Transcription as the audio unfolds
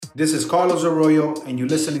This is Carlos Arroyo, and you're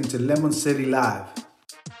listening to Lemon City Live.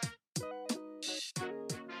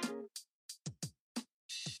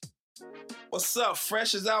 What's up?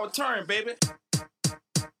 Fresh is our turn, baby.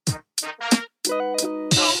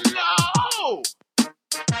 Oh no!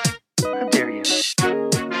 How dare you?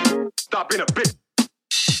 Stop being a bitch.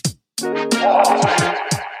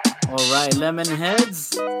 All right, lemon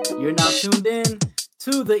heads, you're now tuned in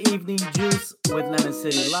to the Evening Juice with Lemon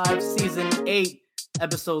City Live, Season 8,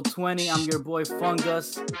 Episode 20. I'm your boy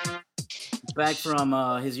Fungus. Back from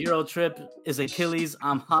his Euro trip is Achilles.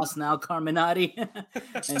 I'm Hasnal Carminati.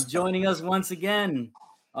 And joining us once again,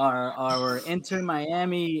 our Inter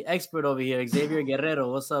Miami expert over here, Xavier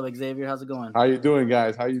Guerrero. What's up, Xavier? How's it going? How you doing,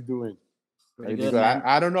 guys? How you doing? Pretty good, man.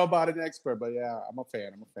 I don't know about an expert, but yeah, I'm a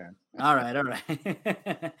fan. All right.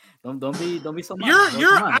 don't be so much.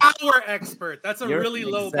 You're our expert. That's a really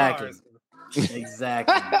low bar.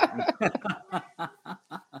 Exactly.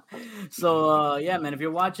 So yeah, man, if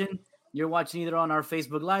you're watching either on our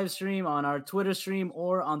Facebook live stream, on our Twitter stream,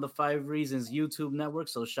 or on the 5 Reasons YouTube network.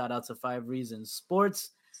 So shout out to 5 Reasons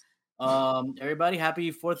Sports. Everybody,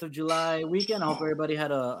 happy 4th of July weekend. I hope everybody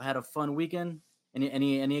had a fun weekend.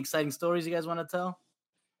 Any exciting stories you guys want to tell?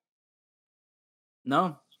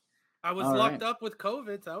 No? I was locked up with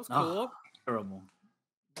COVID. So that was cool. Terrible.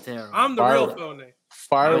 I'm the real phony.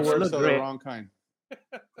 Fireworks are the wrong kind.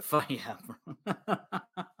 Yeah,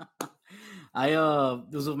 bro.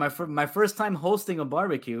 This was my first time hosting a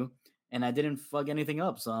barbecue, and I didn't fuck anything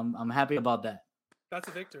up, so I'm happy about that. That's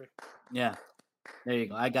a victory. Yeah, there you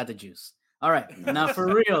go. I got the juice. All right, now for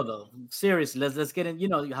real though, seriously, let's get in. You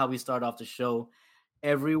know how we start off the show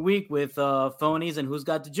every week with phonies and who's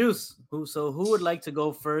got the juice. Who would like to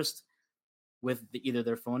go first with either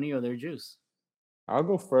their phony or their juice? I'll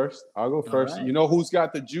go first. Right. You know who's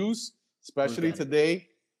got the juice, especially today?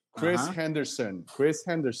 Chris Henderson. Chris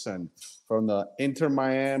Henderson from the Inter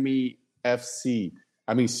Miami FC.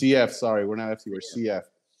 I mean CF. Sorry, we're not FC. We're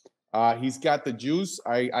CF. He's got the juice.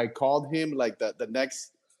 I called him like the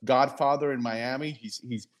next Godfather in Miami.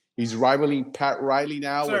 He's rivaling Pat Riley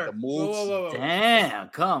now with the moves. Whoa. Damn,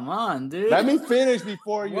 come on, dude. Let me finish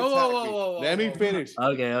before you attack me. Let me finish.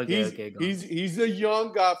 Okay. Go He's a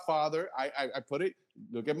young Godfather. I put it.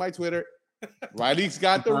 Look at my Twitter. Riley's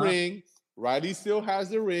got the ring. Riley still has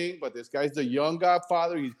the ring, but this guy's the young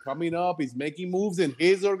Godfather. He's coming up. He's making moves in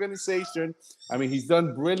his organization. I mean, he's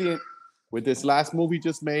done brilliant with this last move he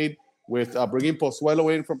just made with bringing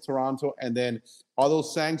Pozuelo in from Toronto, and then all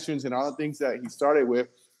those sanctions and other things that he started with.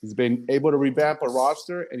 He's been able to revamp a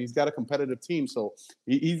roster, and he's got a competitive team. So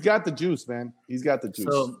he's got the juice, man. He's got the juice.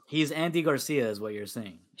 So he's Andy Garcia is what you're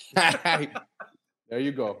saying. There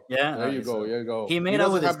you go. Yeah. There you go. He made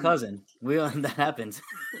up with his cousin. That happens.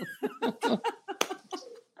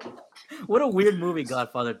 What a weird movie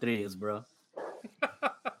Godfather 3 is, bro.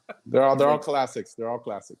 They're all classics. They're all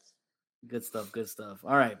classics. Good stuff.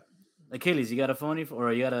 All right. Achilles, you got a phony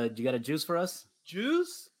or you got a juice for us?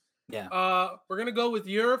 Juice? Yeah. We're gonna go with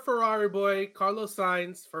your Ferrari boy, Carlos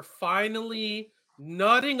Sainz, for finally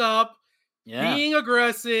nutting up, being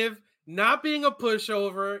aggressive, not being a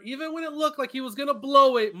pushover, even when it looked like he was gonna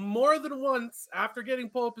blow it more than once after getting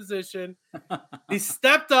pole position. He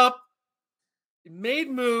stepped up, made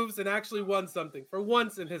moves, and actually won something for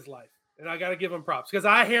once in his life. And I gotta give him props because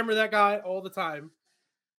I hammer that guy all the time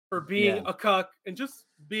for being a cuck and just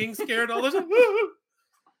being scared all the time.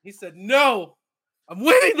 He said, "No, I'm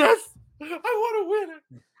winning this. I want to win it."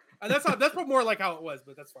 And that's more like how it was,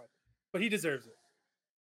 but that's fine. But he deserves it.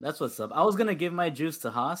 That's what's up. I was gonna give my juice to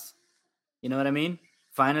Haas. You know what I mean?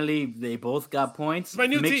 Finally, they both got points. It's my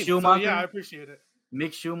new team. Schumacher, so yeah, I appreciate it.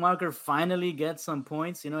 Mick Schumacher finally gets some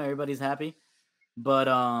points. You know, everybody's happy. But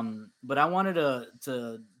I wanted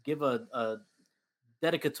to give a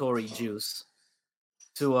dedicatory juice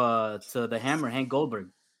to the Hammer, Hank Goldberg.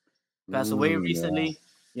 Passed away recently. Yeah.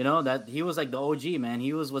 You know, that he was like the OG, man.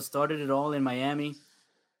 He was what started it all in Miami.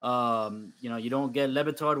 You know, you don't get Le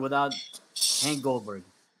Batard without Hank Goldberg,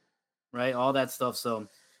 right? All that stuff. So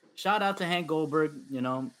shout out to Hank Goldberg, you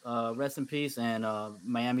know, rest in peace. And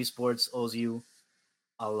Miami sports owes you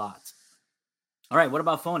a lot. All right, what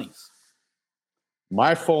about phonies?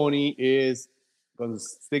 My phony is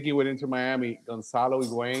sticking with Inter Miami, Gonzalo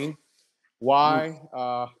Higuain. Why?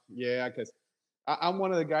 Because I'm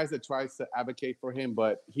one of the guys that tries to advocate for him,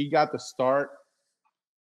 but he got the start.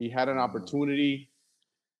 He had an opportunity.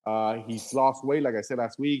 He's lost weight, like I said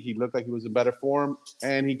last week. He looked like he was in better form,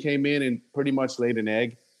 and he came in and pretty much laid an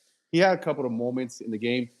egg. He had a couple of moments in the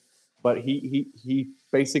game, but he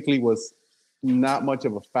basically was not much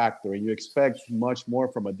of a factor. And you expect much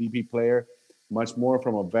more from a DP player, much more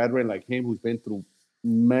from a veteran like him who's been through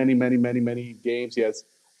many games. He has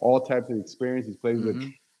all types of experience. He's played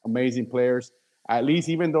with amazing players. At least,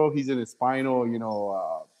 even though he's in his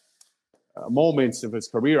final, moments of his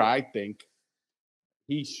career, I think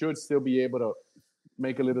he should still be able to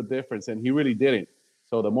make a little difference, and he really didn't.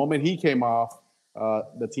 So the moment he came off,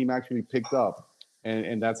 the team actually picked up,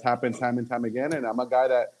 and that's happened time and time again. And I'm a guy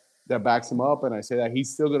that backs him up, and I say that he's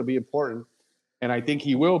still going to be important, and I think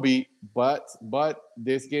he will be. But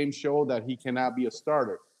this game showed that he cannot be a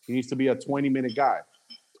starter. He needs to be a 20-minute guy.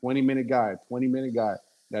 20-minute guy.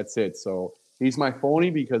 That's it. So he's my phony,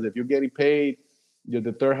 because if you're getting paid, you're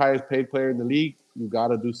the third highest paid player in the league, you got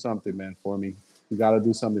to do something, man, for me. You got to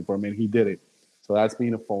do something for me, and he did it. So that's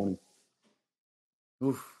being a phony.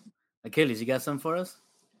 Oof. Achilles, you got something for us?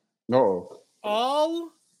 No.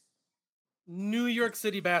 All New York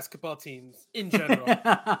City basketball teams in general.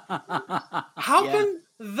 How can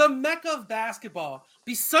the Mecca of basketball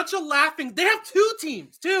be such a laughing? They have two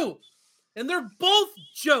teams, too. And they're both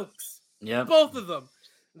jokes. Yeah. Both of them.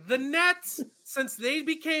 The Nets, since they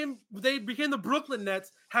became the Brooklyn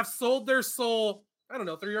Nets, have sold their soul, I don't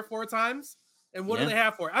know, 3 or 4 times. And what do they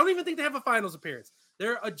have for it? I don't even think they have a finals appearance.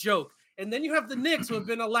 They're a joke. And then you have the Knicks, who have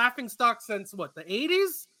been a laughing stock since, what, the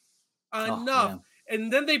 80s? Enough.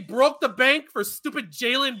 And then they broke the bank for stupid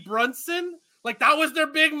Jalen Brunson. Like, that was their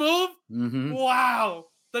big move? Mm-hmm. Wow.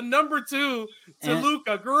 The number 2 to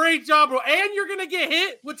Luka. Great job, bro. And you're going to get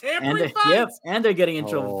hit with tampering fines? Yep, and they're getting in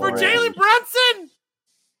trouble for Jalen Brunson?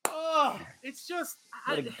 Oh, it's just...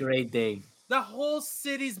 What a great day. The whole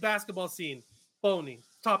city's basketball scene. Phony.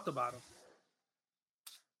 Top to bottom.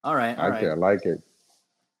 All right. I like it.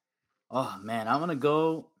 Oh, man. I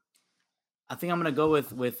think I'm going to go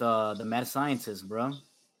with the mad scientist, bro.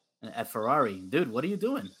 At Ferrari. Dude, what are you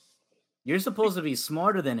doing? You're supposed to be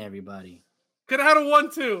smarter than everybody. Could have had a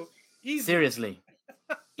 1-2. Easy. Seriously.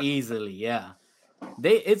 Easily, yeah.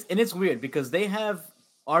 It's weird because they have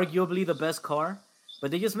arguably the best car, but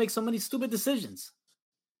they just make so many stupid decisions.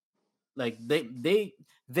 Like they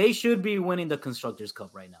should be winning the Constructors' Cup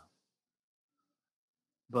right now.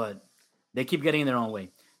 But they keep getting in their own way.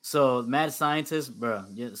 So, mad scientist, bro,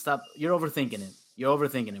 stop. You're overthinking it.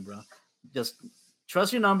 Bro. Just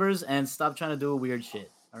trust your numbers and stop trying to do weird shit.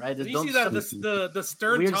 All right? Did you see that the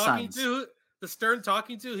Stern talking science. To the Stern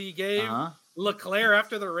talking to he gave Leclerc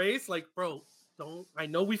after the race? Like, bro, don't. I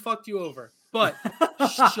know we fucked you over, but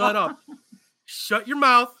shut up. Shut your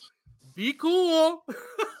mouth. Be cool.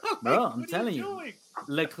 Bro, I'm telling you.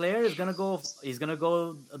 Leclerc is gonna go. He's gonna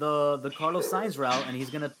go the Carlos Sainz route, and he's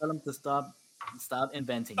gonna tell him to stop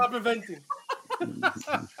inventing. Stop inventing.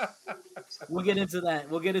 We'll get into that.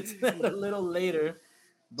 A little later,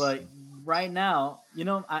 but right now,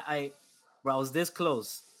 I was this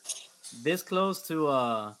close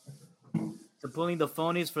to pulling the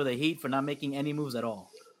phonies for the Heat for not making any moves at all,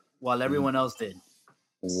 while everyone else did.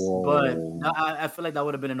 Whoa. But I feel like that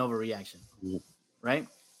would have been an overreaction, right?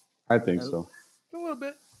 I think so. A little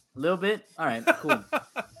bit. A little bit? All right, cool.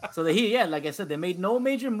 So the Heat, like I said, they made no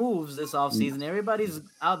major moves this offseason. Everybody's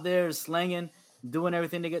out there slanging, doing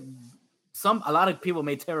everything to get a lot of people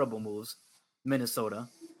made terrible moves, Minnesota.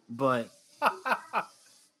 But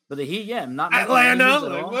the Heat, not Atlanta.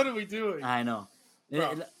 Like, what are we doing? I know.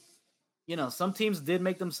 Some teams did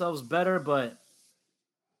make themselves better, but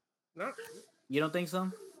you don't think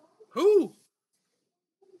so? Who?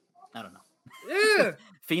 I don't know. Yeah.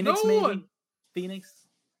 Phoenix, no maybe? One. Phoenix?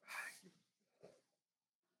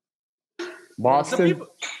 Boston,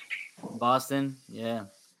 yeah.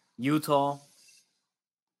 Utah.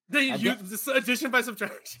 Addition by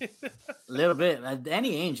subtraction. A little bit.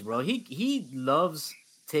 Danny Ainge, bro. He loves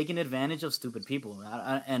taking advantage of stupid people.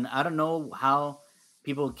 And I don't know how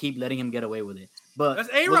people keep letting him get away with it. But that's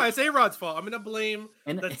A-Rod. It's A-Rod's fault. I'm going to blame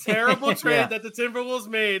the terrible trade that the Timberwolves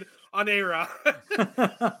made on A-Rod.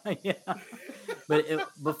 Yeah.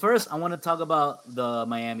 But first, I want to talk about the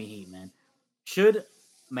Miami Heat, man. Should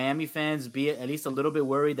Miami fans be at least a little bit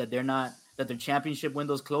worried that their championship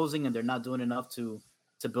window's closing and they're not doing enough to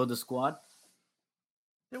build a squad?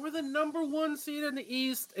 They were the number 1 seed in the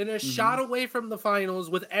East and a shot away from the finals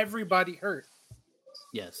with everybody hurt.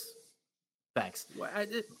 Yes. Facts.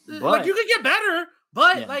 Like, you could get better,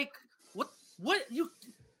 but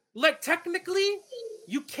technically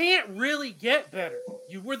you can't really get better.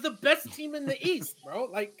 You were the best team in the East, bro.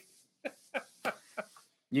 Like,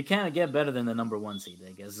 you can't get better than the number 1 seed,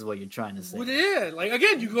 I guess is what you're trying to say. Well, yeah. Like,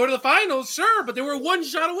 again, you go to the finals, sure, but they were 1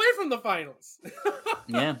 shot away from the finals.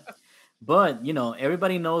 Yeah. But,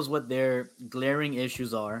 everybody knows what their glaring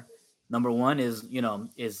issues are. Number 1 is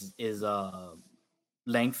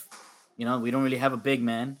length. We don't really have a big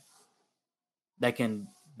man that can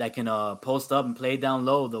that can post up and play down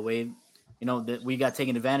low the way that we got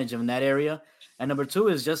taken advantage of in that area. And number 2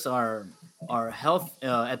 is just our health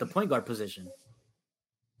at the point guard position.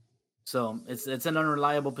 So it's an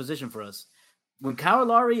unreliable position for us. When Kyle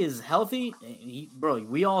Lowry is healthy,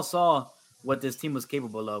 we all saw what this team was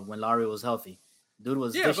capable of when Lowry was healthy. Dude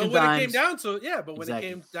was but when dimes. it came down to it, when it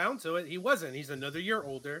came down to it, he wasn't. He's another year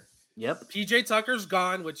older. Yep. PJ Tucker's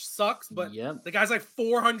gone, which sucks, but the guy's like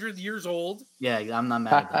 400 years old. Yeah, I'm not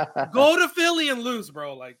mad at that. Go to Philly and lose,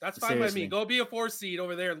 bro. Like, that's fine Seriously. by me. Go be a 4 seed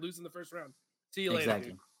over there and lose in the first round. See you later.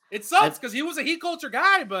 Exactly. Dude. It sucks because he was a heat culture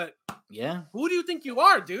guy, but who do you think you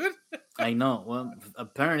are, dude? I know. Well,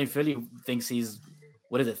 apparently Philly thinks he's,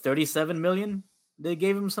 37 million? They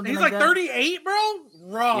gave him something. He's like that? 38, bro.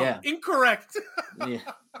 Wrong. Yeah. Incorrect. Yeah.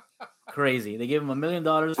 Crazy. They gave him $1 million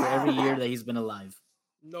for every year that he's been alive.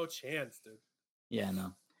 No chance, dude. Yeah,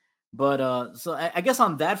 no. But so I guess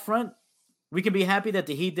on that front, we can be happy that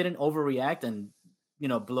the Heat didn't overreact and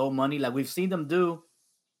blow money like we've seen them do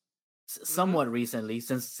somewhat recently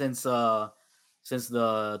since the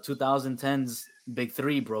 2010s Big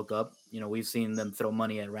Three broke up. We've seen them throw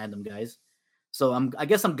money at random guys. So I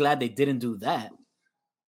guess I'm glad they didn't do that.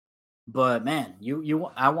 But man,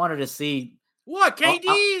 I wanted to see what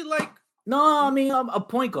KD No, I mean a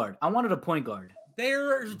point guard. I wanted a point guard.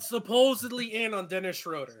 They're supposedly in on Dennis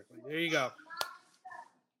Schroeder. There you go.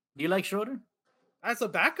 Do you like Schroeder? As a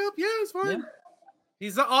backup, yeah, it's fine. Yeah.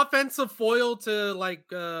 He's an offensive foil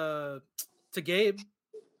to Gabe.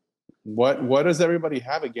 What does everybody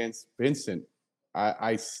have against Vincent?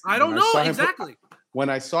 I don't know exactly. When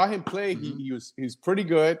I saw him play, he's pretty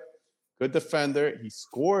good defender. He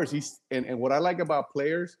scores. And what I like about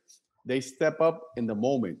players, they step up in the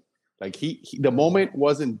moment. Like the moment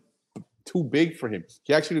wasn't too big for him.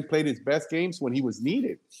 He actually played his best games when he was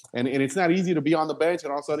needed. And it's not easy to be on the bench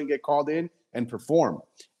and all of a sudden get called in and perform.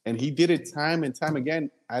 And he did it time and time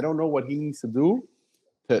again. I don't know what he needs to do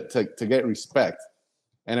to get respect.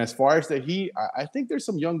 And as far as the Heat, I think there's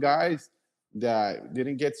some young guys that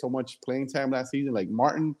didn't get so much playing time last season. Like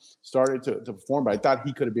Martin started to perform, but I thought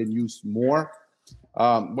he could have been used more.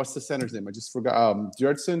 What's the center's name? I just forgot.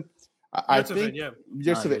 Jurtson. I think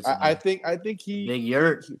he Big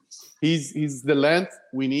Yurt. He's the length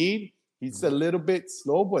we need. He's a little bit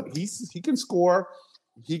slow, but he can score.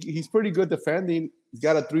 He's pretty good defending. He's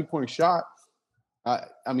got a 3-point shot.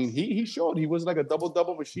 I mean, he showed he was like a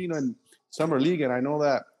double machine in summer league, and I know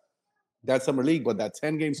that summer league, but that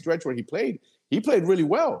 10-game stretch where he played really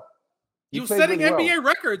well. He was setting NBA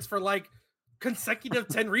records for like consecutive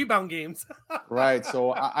 10 rebound games. Right.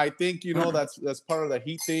 So I think that's part of the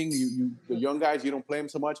Heat thing. The young guys, you don't play them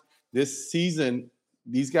so much. This season,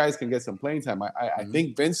 these guys can get some playing time. I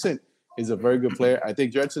think Vincent is a very good player. I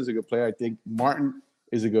think Jetson's a good player. I think Martin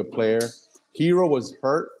is a good player. Hero was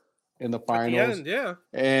hurt in the finals. At the end,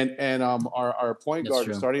 yeah. And our point guard,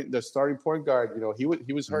 the starting point guard,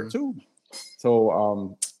 he was hurt too.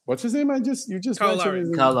 So what's his name? You just Kyle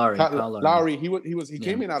mentioned Lowry. Lowry. He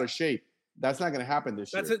came in out of shape. That's not going to happen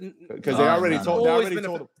this year. That's it. Because they already told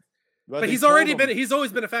him. But he's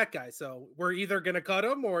alwaid been a fat guy. So we're either going to cut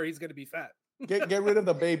him or he's going to be fat. Get rid of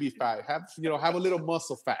the baby fat. Have a little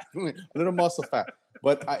muscle fat. A little muscle fat.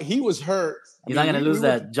 But he was hurt. He's not going to lose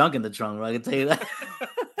that junk in the trunk, bro. I can tell you that.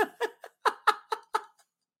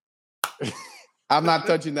 I'm not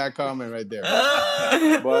touching that comment right there.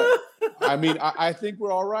 But I mean, I think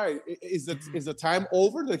we're all right. Is the time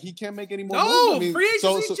over that he can't make any more moves? No, I mean, free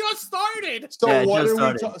agency just started.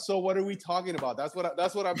 So what are we talking about? That's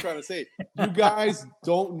what I'm trying to say. You guys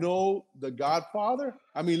don't know the Godfather.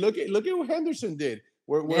 I mean, look at what Henderson did.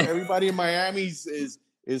 Where everybody in Miami is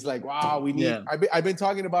like, wow, we need. Yeah. I've been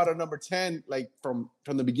talking about a number 10 like from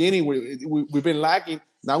the beginning. We've been lacking.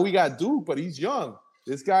 Now we got Duke, but he's young.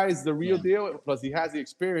 This guy is the real deal. Plus, he has the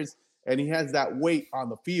experience and he has that weight on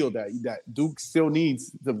the field that Duke still needs.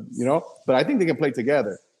 But I think they can play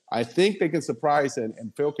together. I think they can surprise and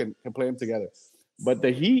Phil can play them together. But the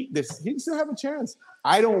Heat still have a chance.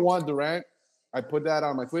 I don't want Durant. I put that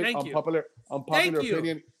on my Twitter. Unpopular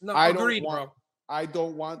opinion. No, I agreed, bro. I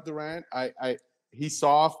don't want Durant. He's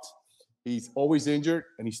soft. He's always injured,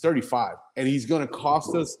 and he's 35, and he's going to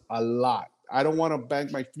cost us a lot. I don't want to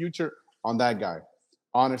bank my future on that guy.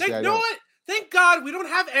 Honestly, I don't. What? Thank God we don't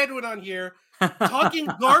have Edwin on here talking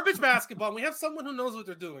garbage basketball. We have someone who knows what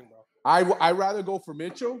they're doing, bro. I'd rather go for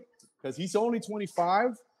Mitchell because he's only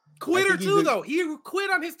 25. Quitter too, though. He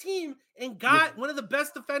quit on his team and got one of the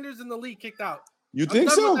best defenders in the league kicked out. You think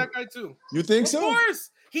so? That guy too. You think so? Of course.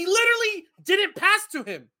 He literally didn't pass to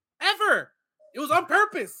him ever. It was on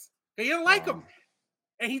purpose. He didn't like him,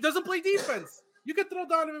 and he doesn't play defense. You could throw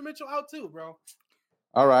Donovan Mitchell out too, bro.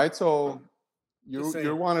 All right, so Just saying.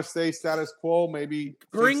 you want to stay status quo, maybe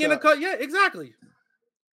Bring fix in a up- cut. Yeah, exactly.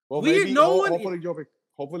 Well, We- maybe no one- hopefully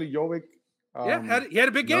Jovic. He had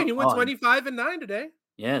a big game. He went oh, 25-9 today.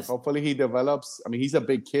 Yes. Hopefully he develops. I mean, he's a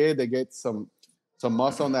big kid. They get some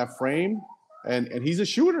muscle on that frame, and he's a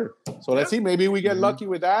shooter. So let's see. Maybe we get lucky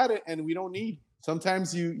with that, and we don't need.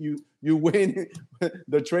 Sometimes you win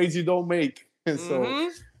the trades you don't make, and so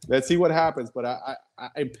let's see what happens. But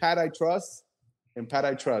in Pat I trust.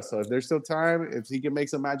 So if there's still time, if he can make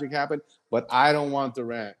some magic happen, but I don't want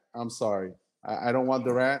Durant. I'm sorry, I don't want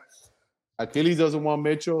Durant. Achilles doesn't want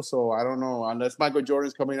Mitchell, so I don't know. Unless Michael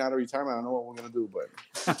Jordan's coming out of retirement, I don't know what we're gonna do. But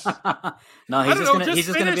No, he's just gonna be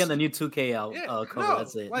finish- on the new 2K cover. No,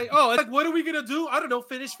 That's it. like, what are we gonna do? I don't know.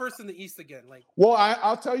 Finish first in the East again. Like, well,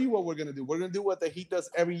 I'll tell you what we're gonna do. We're gonna do what the Heat does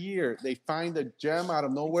every year. They find a gem out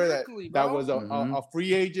of nowhere Exactly, that bro. was a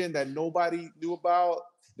free agent that nobody knew about.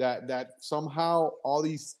 That somehow all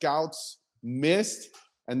these scouts missed,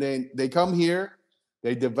 and then they come here,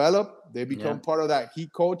 they develop, they become part of that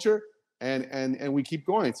Heat culture. And we keep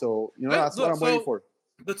going. So, that's what I'm waiting for.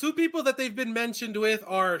 The two people that they've been mentioned with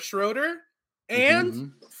are Schroeder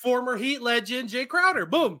and former Heat legend Jay Crowder.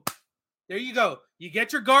 Boom. There you go. You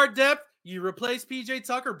get your guard depth. You replace PJ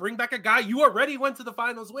Tucker. Bring back a guy you already went to the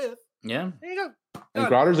finals with. Yeah. There you go. And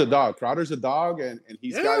Crowder's a dog. And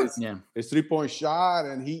he's got his 3-point shot,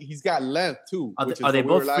 and he's got length too. Are they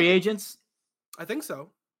both free agents? I think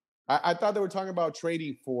so. I thought they were talking about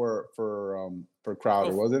trading for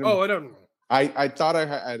Crowder, wasn't it? Oh, I don't know. I thought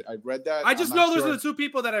I read that. I just know those are the two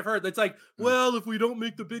people that I've heard. That's like, well, if we don't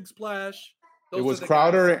make the big splash, it was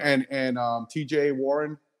Crowder and TJ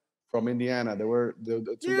Warren from Indiana. They were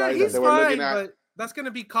the two guys that they were looking at. But that's going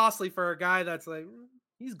to be costly for a guy that's like,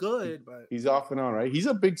 he's good, but he's off and on, right? He's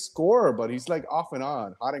a big scorer, but he's like off and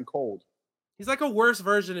on, hot and cold. He's like a worse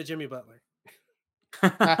version of Jimmy Butler.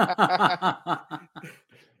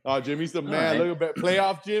 Oh, Jimmy's the man. Right. Look at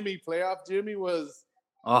playoff Jimmy. Playoff Jimmy was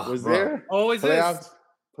there. Always Playoff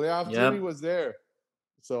Yep. Jimmy was there.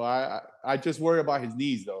 So I just worry about his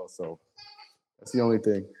knees though. So that's the only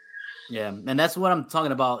thing. Yeah, and that's what I'm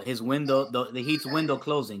talking about. His window, the Heat's window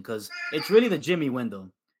closing, because it's really the Jimmy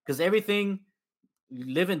window. Because everything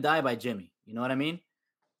live and die by Jimmy. You know what I mean?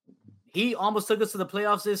 He almost took us to the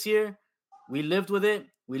playoffs this year. We lived with it.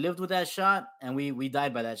 We lived with that shot, and we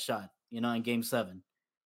died by that shot. In Game 7.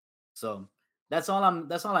 So that's all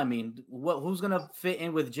I mean. Who's gonna fit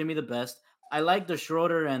in with Jimmy the best? I like the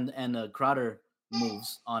Schroeder and the Crowder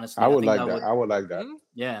moves. Honestly, I would like that. I would like that.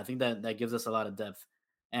 Yeah, I think that gives us a lot of depth.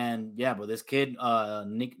 And yeah, but this kid,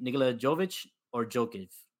 Nikola Jovic or Jokic.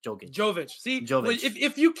 See, Jovic.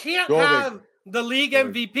 If you can't have the league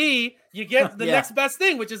MVP, you get the next best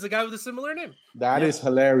thing, which is a guy with a similar name. That is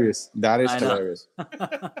hilarious. That is hilarious.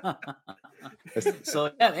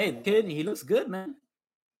 So yeah, hey, the kid, he looks good, man.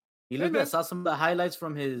 He looked good. I saw some of the highlights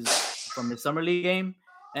from his summer league game,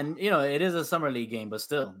 and it is a summer league game, but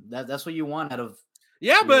still, that's what you want out of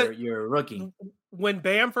your rookie. When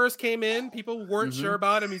Bam first came in, people weren't sure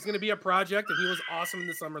about him. He's going to be a project, and he was awesome in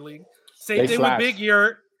the summer league. Same thing with Big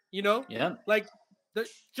Yurt. Yeah, like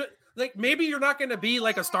maybe you're not going to be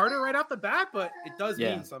like a starter right off the bat, but it does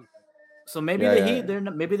mean something. So maybe the Heat,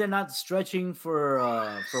 they're not stretching for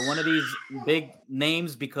one of these big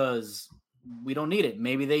names because we don't need it.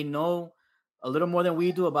 Maybe they know a little more than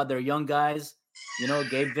we do about their young guys.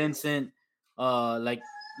 Gabe Vincent, like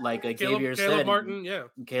Xavier said, Caleb Martin,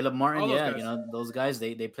 Caleb Martin, those guys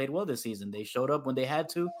they played well this season. They showed up when they had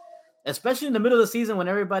to, especially in the middle of the season when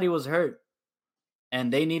everybody was hurt,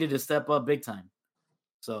 and they needed to step up big time.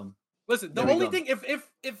 So listen, the only thing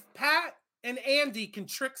if Pat and Andy can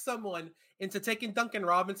trick someone into taking Duncan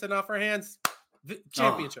Robinson off our hands,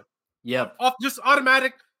 championship. Yep, just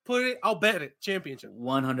automatic. Put it. I'll bet it. Championship.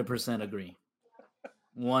 100% agree.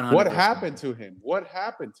 100%. What happened to him?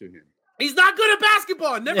 He's not good at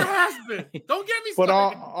basketball. Never has been. Don't get me started. But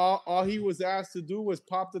all he was asked to do was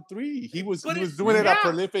pop the three. He was doing it at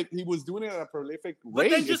prolific. He was doing it at a prolific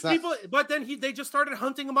rate. But then they just started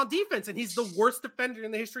hunting him on defense, and he's the worst defender in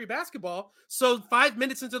the history of basketball. So 5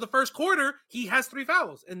 minutes into the first quarter, he has 3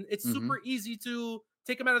 fouls, and it's super easy to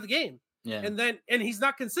take him out of the game. Yeah. And he's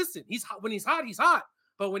not consistent. When he's hot, he's hot.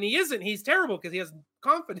 But when he isn't, he's terrible because he has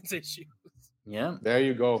confidence issues. Yeah. There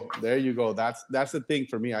you go. That's the thing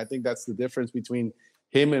for me. I think that's the difference between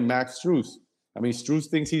him and Max Strus. I mean,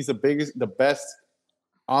 Strus thinks he's the best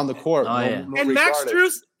on the court. And Max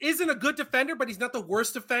Strus isn't a good defender, but he's not the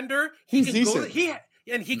worst defender. He's decent. He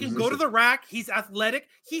can go to the rack. He's athletic.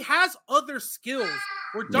 He has other skills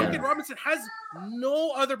where Duncan Robinson has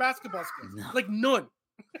no other basketball skills. Like none.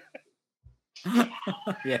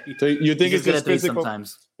 Yeah. So you think it's good just at these physical?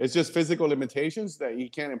 sometimes. It's just physical limitations that he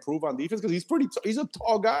can't improve on defense because he's a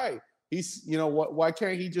tall guy. He's why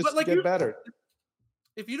can't he just get better?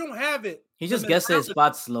 If you don't have it, He just gets his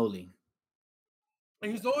spots slowly.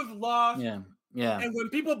 And he's always lost. Yeah. Yeah. And when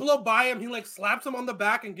people blow by him, he like slaps them on the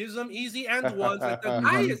back and gives them easy and ones. Like the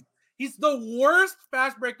guy is, he's the worst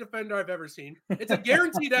fast break defender I've ever seen. It's a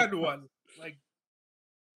guaranteed end one. Like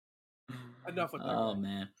enough with that. Oh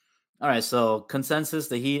man. All right. So consensus: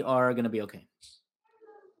 the Heat are gonna be okay.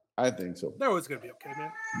 I think so. They're always gonna be okay,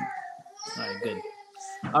 man. All right. Good.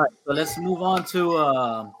 All right. So let's move on to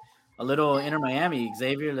a little Inter Miami.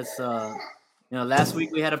 Xavier, let's last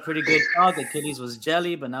week we had a pretty good talk. Achilles was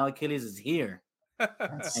jelly, but now Achilles is here.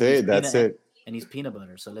 That's it. And he's peanut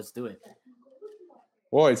butter. So let's do it.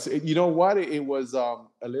 Boy, you know what? It was a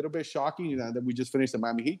little bit shocking that we just finished the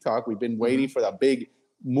Miami Heat talk. We've been waiting for that big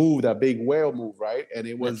move, that big whale move, right? And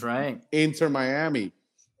it was Inter Miami.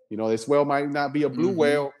 This whale might not be a blue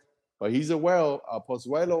whale, but he's a whale.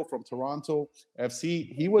 Pozuelo from Toronto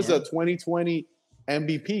FC. He was a 2020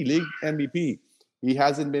 MVP, league MVP. He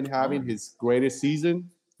hasn't been having his greatest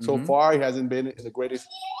season so far. He hasn't been in the greatest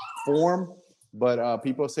form, but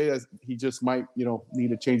people say that he just might,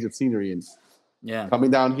 need a change of scenery. And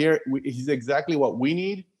coming down here, he's exactly what we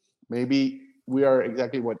need. Maybe we are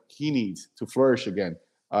exactly what he needs to flourish again.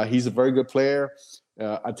 He's a very good player,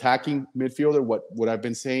 attacking midfielder. What I've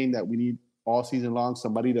been saying that we need all season long,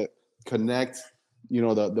 somebody to connect, the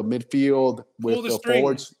midfield with the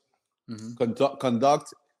forwards,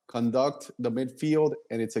 conduct the midfield,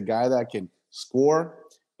 and it's a guy that can score.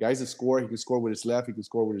 Guy's a scorer. He can score with his left. He can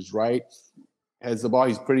score with his right. Has the ball.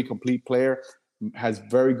 He's a pretty complete player. Has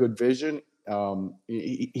very good vision.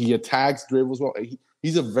 He attacks, dribbles well.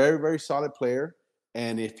 He's a very, very solid player.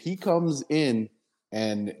 And if he comes in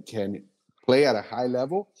and can play at a high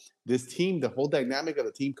level, this team, the whole dynamic of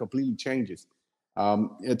the team completely changes.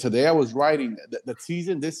 Today I was writing this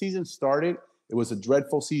season started. It was a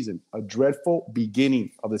dreadful season, a dreadful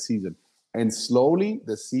beginning of the season. And slowly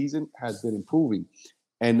the season has been improving.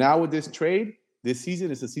 And now with this trade, this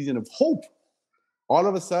season is a season of hope. All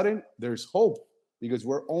of a sudden, there's hope because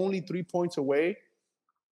we're only 3 points away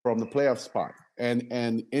from the playoff spot. And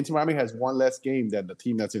Inter Miami has one less game than the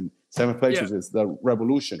team that's in seventh place, which is the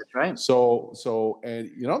Revolution. That's right. So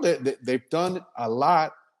they've done a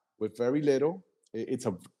lot with very little. It's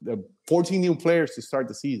 14 new players to start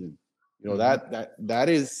the season. That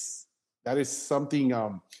is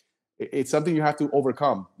something. It's something you have to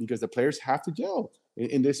overcome because the players have to gel.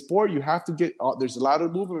 In this sport, you have to get. There's a lot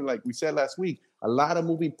of movement, like we said last week. A lot of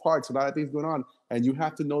moving parts, a lot of things going on, and you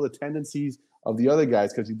have to know the tendencies of the other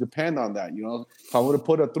guys because you depend on that. If I want to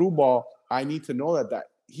put a through ball, I need to know that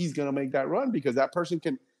he's going to make that run because that person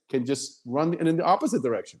can just run in the opposite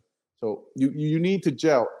direction. So you need to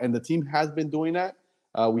gel, and the team has been doing that.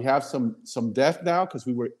 We have some depth now because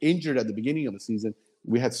we were injured at the beginning of the season.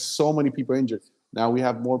 We had so many people injured. Now we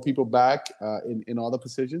have more people back in all the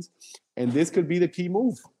positions, and this could be the key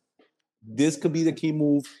move. This could be the key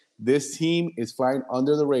move. This team is flying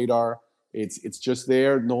under the radar. It's just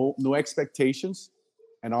there, no expectations,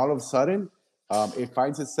 and all of a sudden, it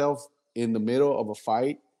finds itself in the middle of a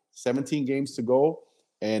fight. 17 games to go,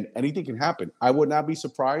 and anything can happen. I would not be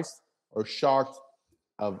surprised or shocked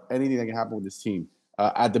of anything that can happen with this team.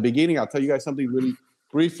 At the beginning, I'll tell you guys something really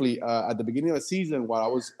briefly. At the beginning of the season, while I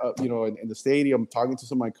was, in the stadium talking to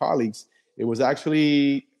some of my colleagues, it was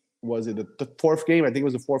actually, was it the fourth game? I think it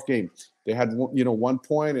was the fourth game. They had, 1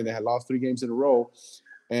 point and they had lost 3 games in a row.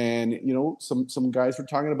 And, some guys were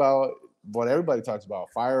talking about what everybody talks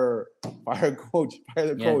about, fire coach,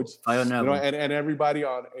 fire the coach, and everybody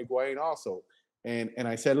on Higuain also. And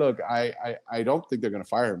I said, look, I don't think they're going to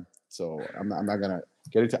fire him. So I'm not going to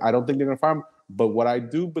get into, I don't think they're going to fire him. But what I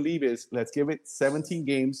do believe is let's give it 17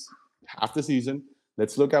 games, half the season.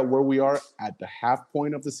 Let's look at where we are at the half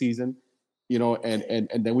point of the season,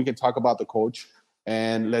 and then we can talk about the coach.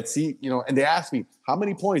 And let's see, and they asked me, how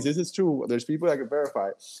many points? This is true. There's people that can verify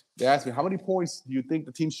it. They asked me, how many points do you think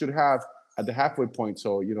the team should have at the halfway point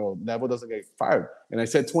so, Neville doesn't get fired? And I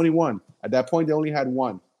said 21. At that point, they only had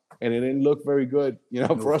 1. And it didn't look very good,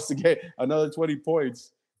 for us to get another 20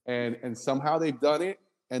 points. And somehow they've done it.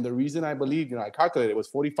 And the reason I believe, I calculated it was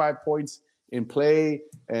 45 points in play.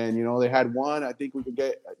 And, they had 1. I think we could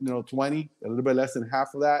get, 20, a little bit less than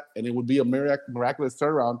half of that. And it would be a miraculous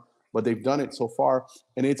turnaround. But they've done it so far.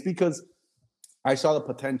 And it's because I saw the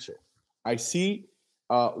potential. I see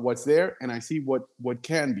what's there, and I see what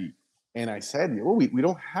can be. And I said, we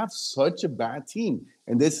don't have such a bad team.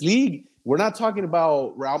 In this league, we're not talking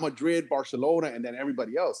about Real Madrid, Barcelona, and then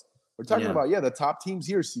everybody else. We're talking about, the top teams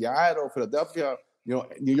here, Seattle, Philadelphia,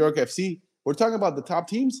 New York FC. We're talking about the top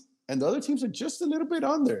teams, and the other teams are just a little bit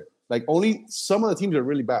under. Like, only some of the teams are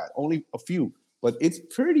really bad, only a few. But it's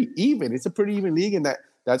pretty even. It's a pretty even league, and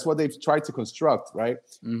that's what they've tried to construct, right?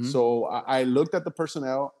 Mm-hmm. So I looked at the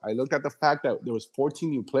personnel. I looked at the fact that there was 14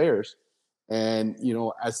 new players. And,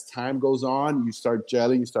 as time goes on, you start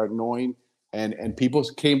gelling, you start knowing, and people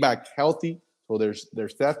came back healthy. So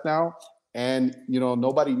there's depth now. And,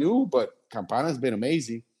 nobody knew, but Campana's been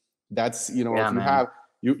amazing. That's, if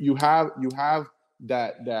you have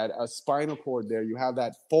that spinal cord there, you have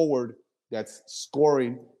that forward that's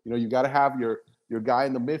scoring. You got to have your guy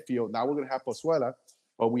in the midfield. Now we're going to have Pozuelo,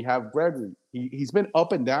 but we have Gregory. He's been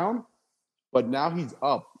up and down, but now he's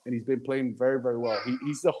up, and he's been playing very, very well.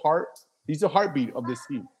 He's the heart. He's the heartbeat of this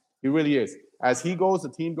team. He really is. As he goes, the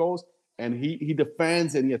team goes, and he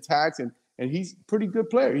defends and he attacks, and he's a pretty good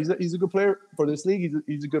player. He's a good player for this league.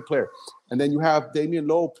 He's a good player. And then you have Damian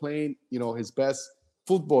Lowe playing, his best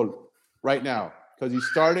football right now, because he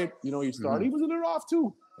started. He was a little off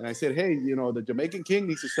too. And I said, hey, the Jamaican King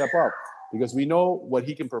needs to step up, because we know what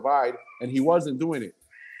he can provide, and he wasn't doing it.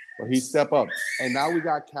 But he stepped up. And now we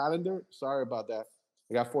got Calendar. Sorry about that.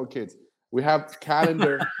 I got 4 kids. We have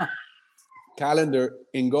Calendar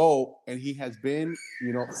in goal, and he has been,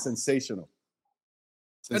 sensational.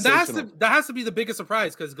 And that has to be the biggest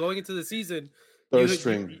surprise, because going into the season, third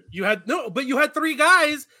string, you had 3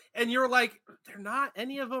 guys, and you're like, they're not,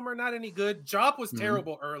 any of them are not any good. Job was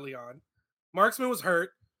terrible early on. Marksman was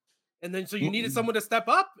hurt. And then so you needed someone to step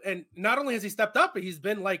up, and not only has he stepped up, but he's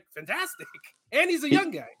been like fantastic, and he's a young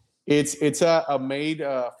guy. It's a made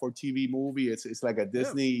for TV movie. It's like a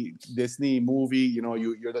Disney movie.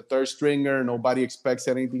 You're the third stringer. Nobody expects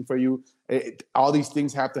anything for you. All these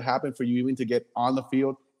things have to happen for you even to get on the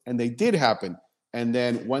field, and they did happen. And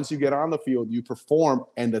then once you get on the field, you perform,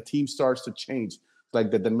 and the team starts to change. Like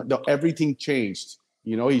the everything changed.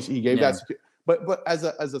 He gave that. But as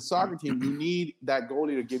a soccer team, you need that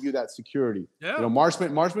goalie to give you that security. Yeah.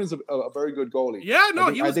 Marshman's a very good goalie. Yeah, no,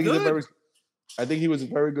 he was good. I think he was a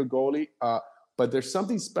very good goalie. But there's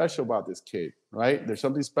something special about this kid, right? There's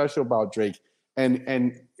something special about Drake.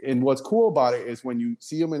 And what's cool about it is when you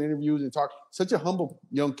see him in interviews and talk, such a humble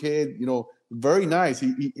young kid, very nice.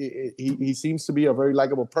 He seems to be a very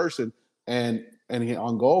likable person. And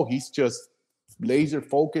on goal, he's just laser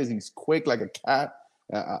focused. He's quick like a cat.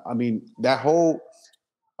 That whole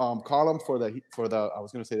column for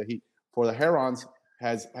the Herons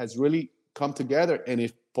has really come together. And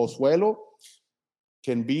if Pozuelo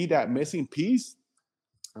can be that missing piece,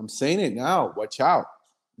 I'm saying it now, watch out,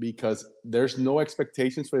 because there's no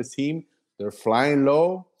expectations for this team. They're flying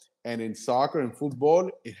low, and in soccer and football,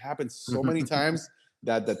 it happens so many times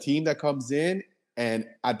that the team that comes in and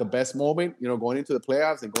at the best moment, going into the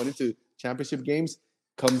playoffs and going into championship games,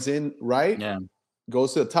 comes in right. Yeah.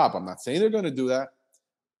 Goes to the top. I'm not saying they're going to do that,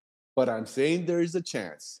 but I'm saying there is a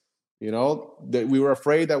chance. That we were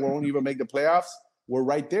afraid that we won't even make the playoffs. We're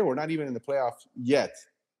right there. We're not even in the playoffs yet.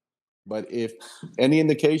 But if any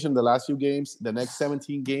indication, the last few games, the next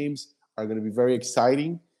 17 games are going to be very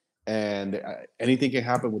exciting, and anything can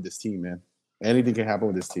happen with this team, man. Anything can happen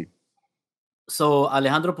with this team. So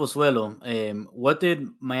Alejandro Pozuelo, what did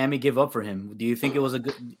Miami give up for him? Do you think it was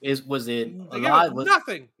was it a lot?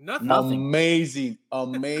 Nothing.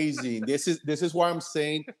 Amazing. This is why I'm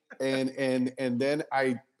saying, and then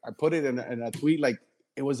I put it in a tweet, like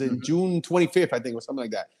it was in June 25th, I think, or something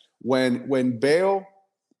like that. When Bale,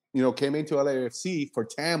 came into LAFC for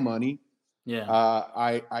TAM money. Yeah.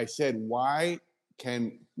 I said, why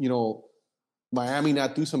can Miami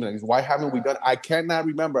not do something like this? Why haven't we done? I cannot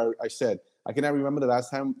remember. I cannot remember the last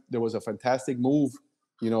time there was a fantastic move,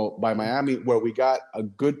 by Miami where we got a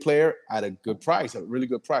good player at a good price, a really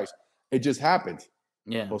good price. It just happened.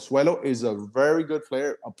 Yeah. Pozuelo is a very good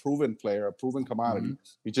player, a proven commodity. Mm-hmm.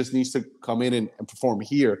 He just needs to come in and perform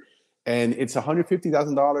here. And it's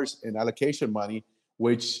 $150,000 in allocation money,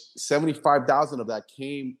 which $75,000 of that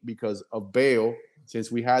came because of Bale,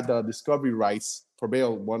 since we had the discovery rights for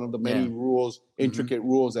Bale, one of the many rules, intricate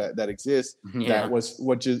rules that exist. Yeah.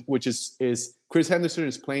 Which is Chris Henderson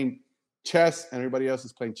is playing chess and everybody else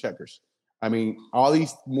is playing checkers. All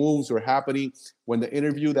these moves were happening. When the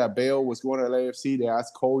interview that Bale was going to LAFC, they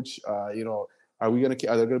asked Coach, are there going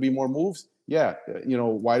to be more moves? Yeah.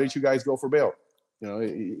 Why did you guys go for Bale?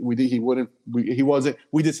 We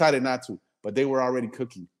decided not to, but they were already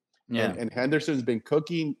cooking. Yeah. And Henderson's been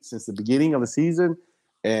cooking since the beginning of the season.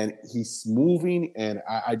 And he's moving, and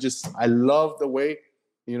I love the way,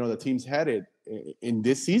 the team's headed in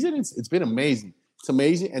this season. It's been amazing. It's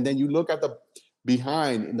amazing. And then you look at the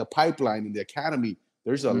behind in the pipeline in the academy.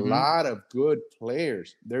 There's a lot of good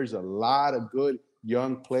players. There's a lot of good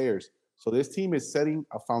young players. So this team is setting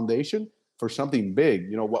a foundation for something big.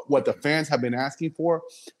 You know, what the fans have been asking for.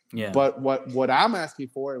 Yeah. But what I'm asking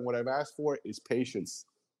for and what I've asked for is patience.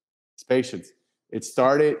 It's patience.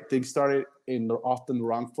 Things started often the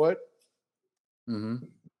wrong foot.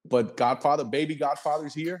 But baby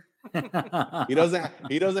Godfather's here. He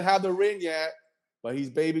doesn't have the ring yet, but he's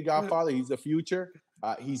baby Godfather. He's the future.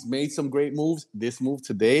 He's made some great moves. This move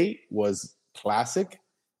today was classic.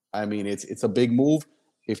 I mean, it's a big move.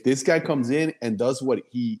 If this guy comes in and does what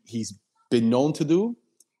he's been known to do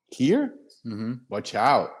here, watch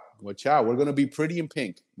out. Watch out. We're gonna be pretty in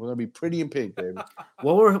pink. We're gonna be pretty in pink, baby.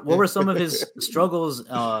 What were some of his struggles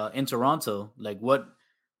in Toronto? Like what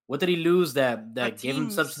did he lose that gave him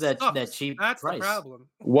such that cheap That's price? The problem.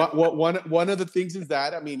 One of the things is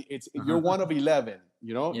that, I mean, it's you're one of 11.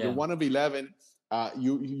 You know, you're one of 11.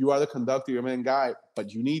 You are the conductor, you're the main guy,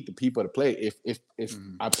 but you need the people to play. If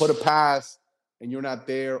I put a pass and you're not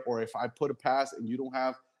there, or if I put a pass and you don't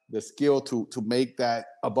have the skill to make that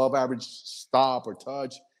above average stop or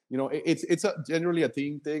touch, you know, it's generally a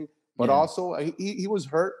team thing. But also he was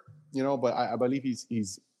hurt, you know, but I believe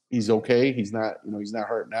he's okay. He's not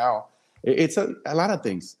hurt now. It's a lot of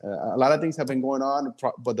things. A lot of things have been going on,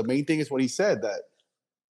 but the main thing is what he said, that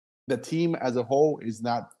the team as a whole is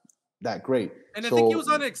not that great. And I think he was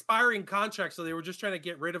on an expiring contract, so they were just trying to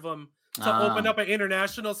get rid of him to open up an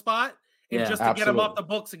international spot and just to get him off the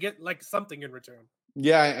books to get like something in return.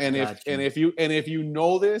 Yeah, and if you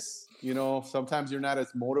know this, you know, sometimes you're not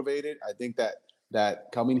as motivated. I think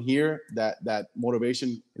that coming here, that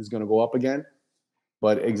motivation is going to go up again.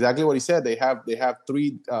 But exactly what he said, they have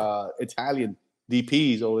 3 Italian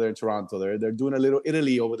DPs over there in Toronto. They're doing a little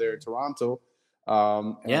Italy over there in Toronto.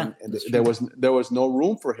 And there was no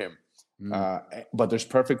room for him. But there's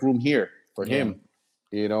perfect room here for him,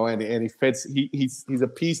 you know, and he fits. He's a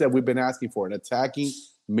piece that we've been asking for, an attacking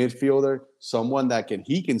midfielder, someone that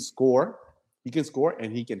can score,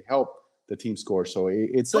 and he can help the team score. So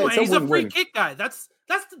he's a free kick guy. That's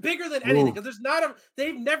bigger than anything, because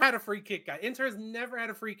they've never had a free kick guy. Inter has never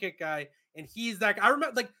had a free kick guy, and he's that guy. I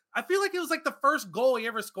remember, I feel like it was like the first goal he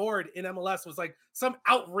ever scored in MLS was like some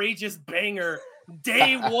outrageous banger.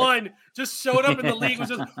 Day one, just showed up in the league, was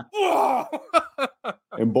just whoa.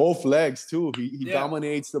 And both legs too. He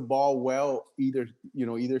dominates the ball well, either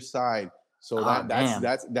side. So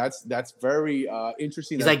that's very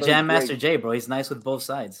interesting. He's like Jam Master Jay, bro. He's nice with both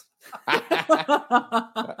sides.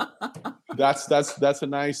 That's a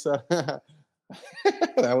nice.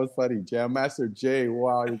 That was funny. Jam Master Jay.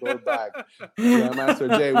 Wow, you're going back. Jam Master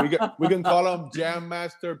Jay. We can call him Jam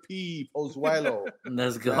Master P. Pozuelo.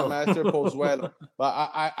 Let's go. Jam Master Pozuelo.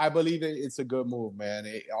 But I believe it's a good move, man.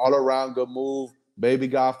 All around good move. Baby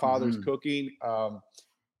Godfather's cooking.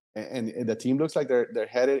 And the team looks like they're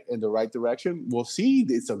headed in the right direction. We'll see.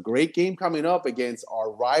 It's a great game coming up against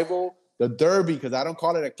our rival, the Derby, because I don't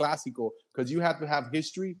call it a Clásico, because you have to have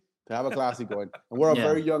history to have a Clásico. And we're a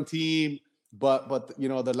very young team. But you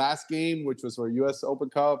know, the last game, which was for U.S. Open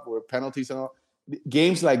Cup, where penalties and all,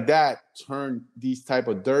 games like that turn these type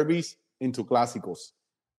of derbies into Clásicos.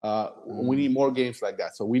 We need more games like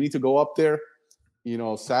that. So we need to go up there, you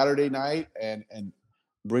know, Saturday night and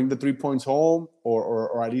bring the 3 points home,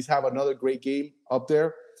 or at least have another great game up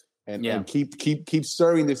there, and keep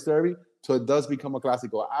stirring this derby so it does become a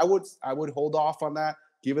Clásico. I would hold off on that,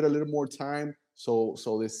 give it a little more time, so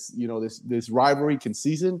this, you know, this rivalry can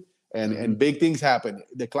season. And big things happen.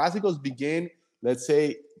 The Clásicos begin, let's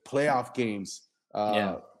say, playoff games.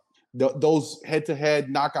 Those head-to-head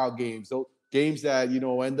knockout games. Those games that, you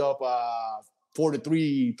know, end up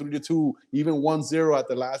 4-3, 3-2, even 1-0 at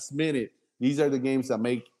the last minute. These are the games that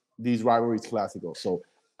make these rivalries Clásicos. So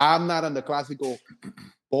I'm not on the Clásico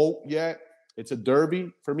boat yet. It's a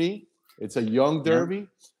derby for me. It's a young derby.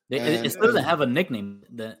 It still doesn't have a nickname.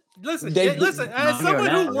 Listen, as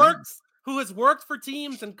someone who has worked for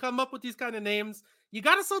teams and come up with these kind of names, you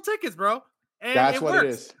got to sell tickets, bro. And that's what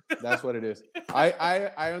it is. That's what it is.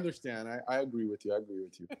 I understand. I agree with you.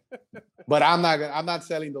 But I'm not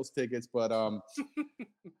selling those tickets. But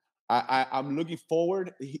I'm looking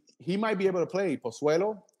forward. He might be able to play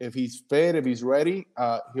Pozuelo if he's fit, if he's ready.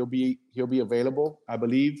 He'll be available, I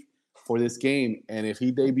believe, for this game. And if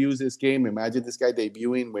he debuts this game, imagine this guy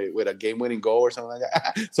debuting with a game-winning goal or something like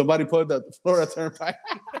that. Somebody put the Florida Turnpike.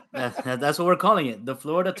 That's what we're calling it, the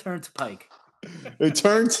Florida Turnpike. It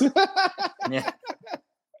turns. Yeah.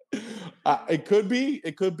 It could be.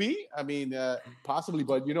 I mean, possibly.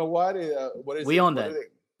 But you know what? What is we it? own that.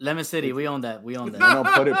 Lemon City, we own that. No,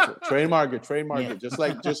 put it trademark it. Just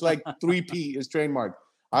like 3P is trademarked.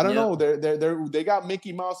 I don't know. They got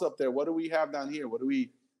Mickey Mouse up there. What do we have down here? What do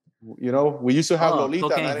we? We used to have Lolita.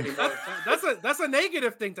 Cocaine. Not anymore. That's a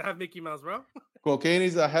negative thing to have Mickey Mouse, bro. Cocaine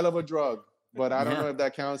is a hell of a drug, but I don't know if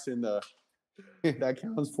that counts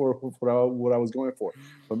for what I was going for.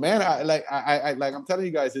 But man, I'm telling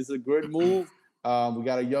you guys, it's a good move. We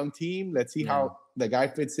got a young team. Let's see how the guy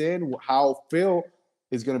fits in. How Phil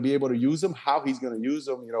is going to be able to use him. How he's going to use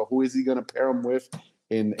him. Who is he going to pair him with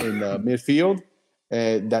in midfield?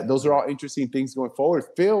 Those are all interesting things going forward.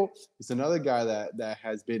 Phil is another guy that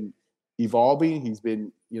has been evolving. He's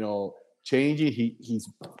been changing. He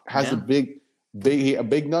has a big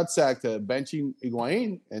nutsack to benching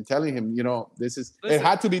Higuain and telling him, it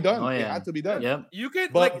had to be done. It had to be done. Yep. You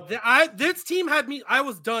could this team had me. I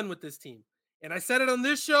was done with this team, and I said it on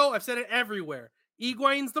this show. I've said it everywhere.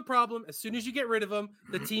 Higuain's the problem. As soon as you get rid of him,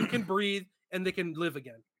 the team can breathe and they can live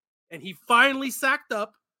again. And he finally sacked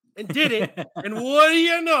up and did it. And what do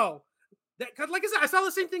you know? Because like I said, I saw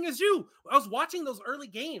the same thing as you. I was watching those early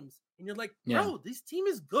games, and you're like, bro, this team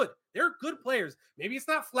is good. They're good players. Maybe it's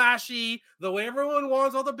not flashy the way everyone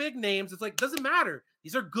wants all the big names. It's like, doesn't matter.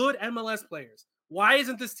 These are good MLS players. Why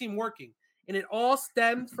isn't this team working? And it all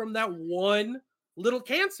stemmed from that one little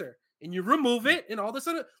cancer. And you remove it, and all of a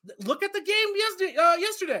sudden, look at the game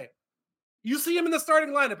yesterday. You see him in the starting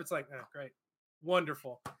lineup. It's like, great.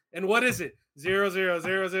 Wonderful. And what is it? 0-0,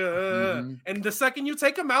 0-0. And the second you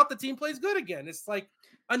take him out, the team plays good again. It's like,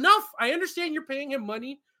 enough. I understand you're paying him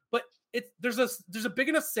money, but there's a big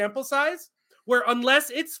enough sample size where unless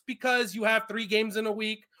it's because you have 3 games in a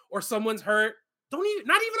week or someone's hurt, not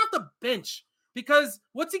even off the bench. Because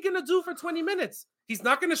what's he gonna do for 20 minutes? He's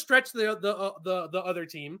not gonna stretch the other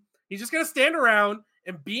team. He's just gonna stand around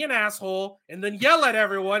and be an asshole and then yell at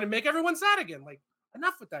everyone and make everyone sad again. Like,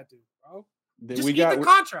 enough with that dude, bro. Just we got the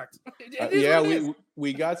contract.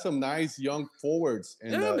 We got some nice young forwards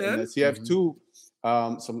in the CF2.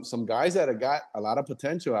 Some guys that have got a lot of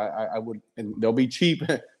potential. I would, and they'll be cheap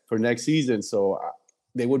for next season. So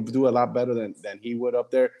they would do a lot better than he would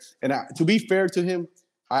up there. And to be fair to him,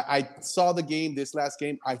 I saw this last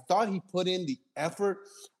game. I thought he put in the effort.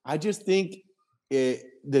 I just think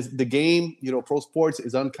the game, pro sports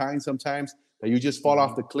is unkind sometimes, that you just fall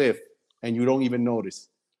off the cliff and you don't even notice.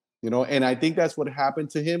 And I think that's what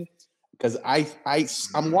happened to him, because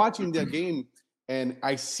I'm watching the game and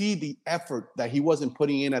I see the effort that he wasn't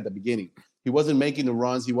putting in at the beginning. He wasn't making the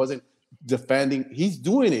runs. He wasn't defending. He's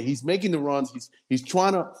doing it. He's making the runs. He's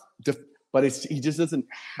trying to, but he just doesn't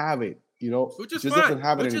have it. Which is fine. Doesn't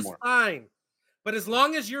have it anymore. Fine. But as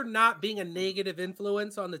long as you're not being a negative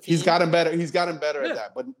influence on the team, he's gotten better. He's gotten better at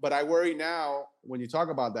that. But I worry now when you talk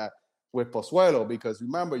about that with Pozuelo, because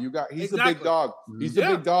remember, he's a big dog. He's a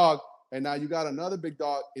big dog, and now you got another big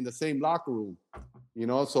dog in the same locker room.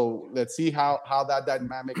 So let's see how that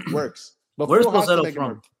dynamic works. But where's Pozuelo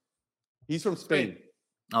from? He's from Spain.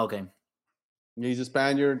 Okay. He's a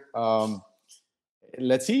Spaniard.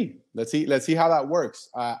 Let's see how that works.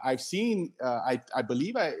 I've seen. I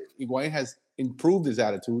believe Higuain has improved his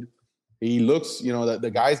attitude. He looks,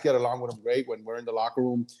 the guys get along with him great when we're in the locker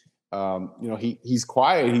room. He's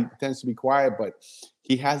quiet. He tends to be quiet, but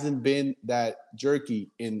he hasn't been that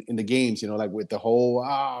jerky in the games, like with the whole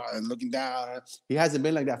and looking down. He hasn't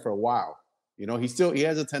been like that for a while. He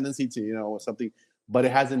has a tendency to, something, but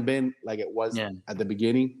it hasn't been like it was at the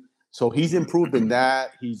beginning. So he's improved in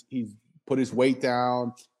that. He's put his weight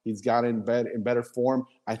down. He's got in better form.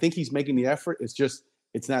 I think he's making the effort. It's just,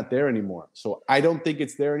 it's not there anymore. So I don't think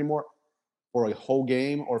it's there anymore for a whole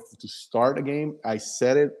game or to start a game. I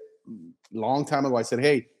said it a long time ago. I said,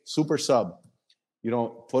 hey, super sub.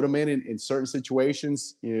 Put him in certain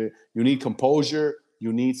situations. You need composure.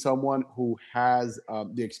 You need someone who has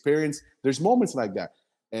the experience. There's moments like that.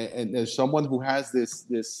 And there's someone who has this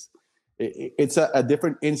it's a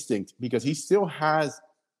different instinct, because he still has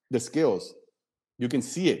the skills. You can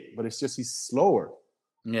see it, but it's just he's slower.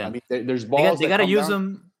 Yeah, I mean, there's balls. They got to use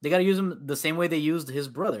him. They got to use him the same way they used his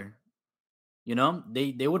brother.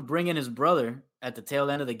 They would bring in his brother at the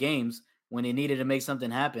tail end of the games when they needed to make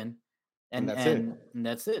something happen, and that's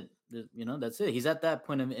it. That's it. He's at that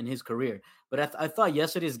point in his career. But I thought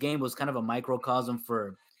yesterday's game was kind of a microcosm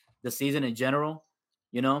for the season in general.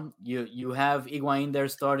 You have Higuain there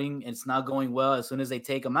starting, and it's not going well. As soon as they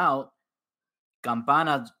take him out,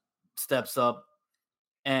 Campana steps up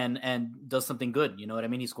and does something good. You know what I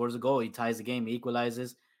mean? He scores a goal. He ties the game. He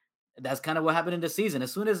equalizes. That's kind of what happened in the season.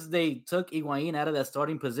 As soon as they took Higuain out of that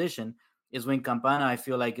starting position is when Campana, I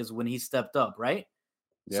feel like, is when he stepped up, right?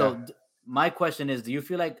 Yeah. So my question is, do you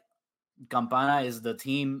feel like Campana is the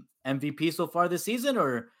team MVP so far this season,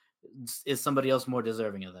 or is somebody else more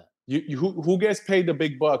deserving of that? who gets paid the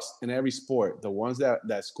big bucks in every sport? The ones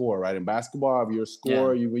that score, right? In basketball, if you're a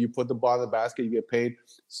scorer, you put the ball in the basket, you get paid.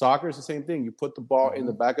 Soccer is the same thing. You put the ball in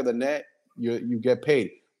the back of the net, you get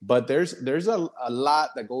paid. But there's a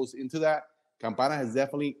lot that goes into that. Campana has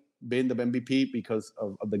definitely been the MVP because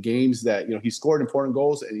of the games that he scored important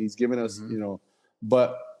goals and he's given us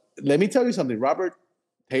But let me tell you something, Robert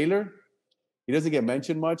Taylor, he doesn't get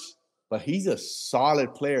mentioned much. But he's a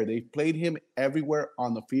solid player. They've played him everywhere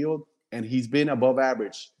on the field, and he's been above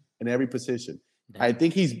average in every position. Damn. I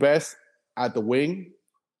think he's best at the wing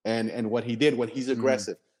and what he did when he's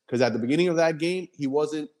aggressive. Because at the beginning of that game, he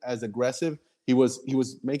wasn't as aggressive. He was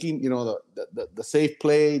making the safe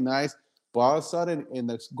play, nice. But all of a sudden, in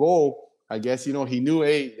this goal, I guess he knew,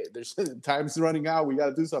 hey, there's time's running out. We got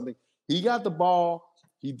to do something. He got the ball.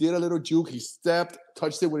 He did a little juke. He stepped,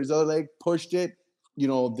 touched it with his other leg, pushed it.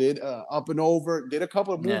 Did up and over, did a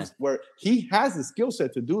couple of moves where he has the skill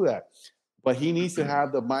set to do that, but he needs to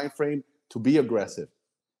have the mind frame to be aggressive,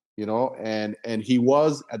 and he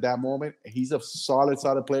was at that moment. He's a solid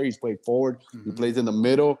player. He's played forward. He plays in the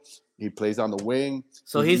middle. He plays on the wing.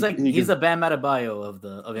 So he's a Bam Adebayo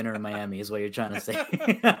of Inter Miami is what you're trying to say.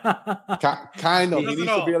 Kind of. He needs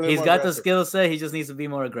to be a little He's more got aggressive. the skill set. He just needs to be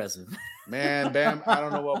more aggressive. Man, Bam, I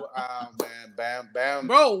don't know what. Bam.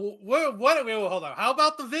 Bro, what? Wait, hold on. How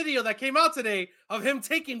about the video that came out today of him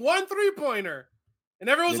taking 1 3-pointer, and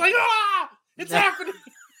everyone's like, it's happening.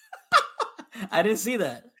 I didn't see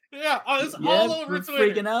that. Yeah, it's all over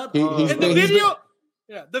Twitter. Freaking out. And the video.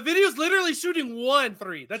 Yeah, the video's literally shooting 1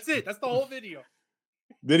 3. That's it. That's the whole video.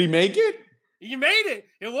 Did he make it? He made it.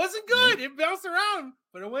 It wasn't good. It bounced around,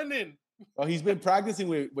 but it went in. Well, he's been practicing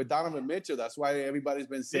with Donovan Mitchell. That's why everybody's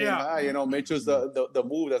been saying, Mitchell's the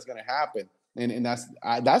move that's going to happen, and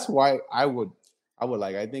that's why I would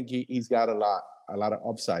like. I think he's got a lot of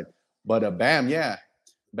upside. But Bam, yeah,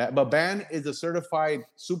 but Bam is a certified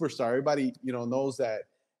superstar. Everybody knows that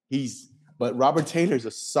But Robert Taylor's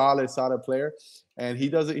a solid player, and he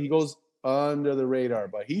goes under the radar.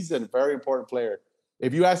 But he's a very important player.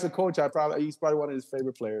 If you ask the coach, he's probably one of his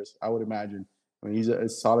favorite players. I would imagine. I mean, he's a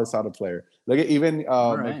solid player. Look at even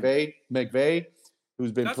McVay,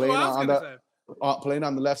 who's been playing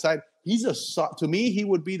on the left side. To me, he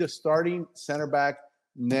would be the starting center back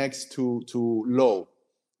next to Lowe,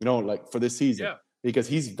 like for this season, because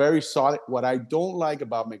he's very solid. What I don't like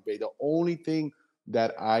about McVay, the only thing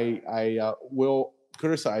that I will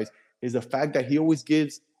criticize is the fact that he always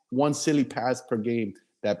gives one silly pass per game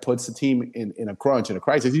that puts the team in a crunch, in a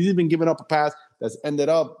crisis. He's even given up a pass that's ended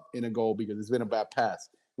up in a goal because it's been a bad pass.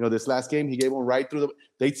 This last game, he gave one right through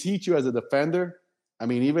they teach you as a defender. I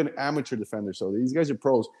mean, even amateur defenders. So these guys are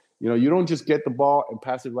pros. You don't just get the ball and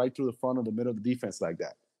pass it right through the front of the middle of the defense like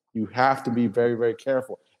that. You have to be very, very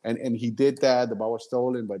careful. And he did that. The ball was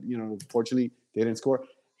stolen, but, unfortunately, they didn't score.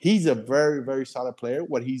 He's a very, very solid player.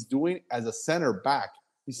 What he's doing as a center back,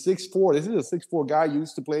 he's 6'4". This is a 6'4" guy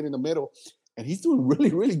used to playing in the middle. And he's doing really,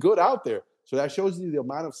 really good out there. So that shows you the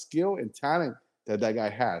amount of skill and talent that guy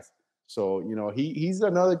has. So, he's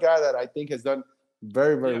another guy that I think has done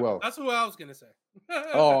very, very well. That's what I was going to say.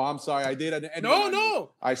 Oh, I'm sorry. I did.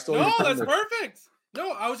 No. I stole No, that's perfect.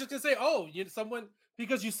 No, I was just going to say, someone,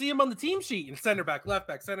 because you see him on the team sheet in center back, left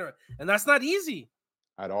back, center back, and that's not easy.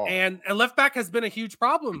 At all. And left back has been a huge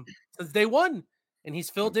problem since day one, and he's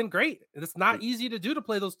filled in great. And it's not easy to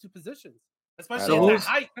play those two positions, especially at that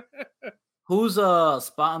height. Whose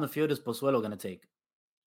spot on the field is Pozuelo going to take?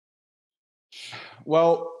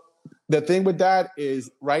 Well, the thing with that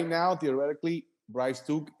is right now, theoretically, Bryce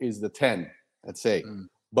Duke is the 10, let's say.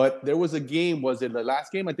 But there was a game, was it the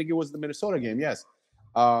last game? I think it was the Minnesota game, yes.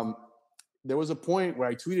 There was a point where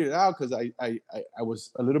I tweeted it out because I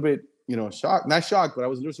was a little bit, shocked. Not shocked, but I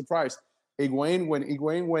was a little surprised. When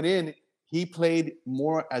Higuain went in, he played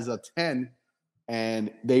more as a 10,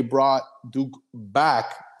 and they brought Duke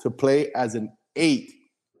back to play as an 8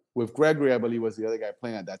 with Gregory, I believe, was the other guy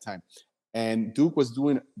playing at that time. And Duke was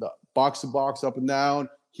doing the box-to-box up and down.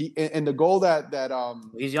 And the goal that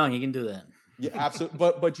he's young, he can do that. Yeah,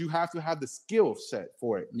 absolutely. But you have to have the skill set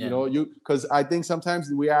for it. Yeah. Because I think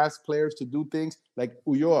sometimes we ask players to do things like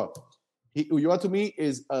Ulloa. Ulloa to me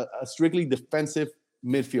is a strictly defensive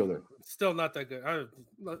midfielder. Still not that good.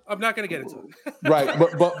 I'm not going to get into it. Right,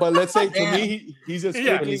 but let's say to me, he's a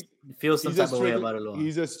strictly feels some type of way about Ulloa.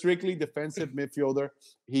 He's a strictly defensive midfielder.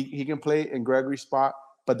 He can play in Gregory's spot,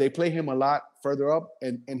 but they play him a lot further up,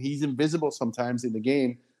 and he's invisible sometimes in the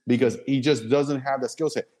game because he just doesn't have the skill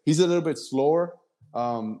set. He's a little bit slower.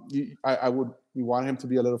 You want him to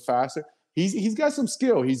be a little faster. He's got some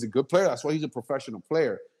skill. He's a good player. That's why he's a professional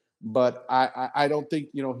player. But I don't think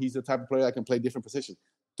he's the type of player that can play different positions.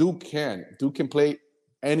 Duke can play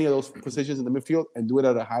any of those positions in the midfield and do it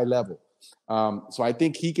at a high level. So I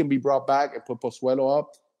think he can be brought back and put Pozuelo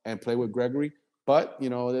up and play with Gregory. But,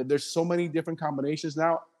 there's so many different combinations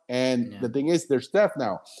now. And the thing is, there's depth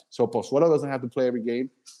now. So Pozuelo doesn't have to play every game.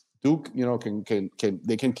 Duke,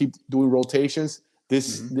 they can keep doing rotations.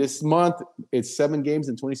 This month, it's 7 games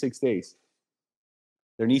in 26 days.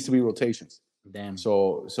 There needs to be rotations. Damn.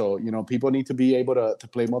 So people need to be able to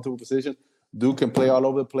play multiple positions. Duke can play all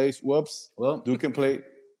over the place. Whoops. Well, Duke can play.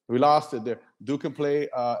 We lost it there. Duke can play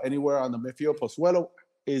anywhere on the midfield. Pozuelo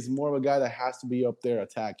is more of a guy that has to be up there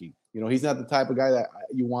attacking. He's not the type of guy that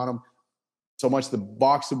you want him so much the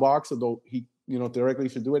box to box, although he, theoretically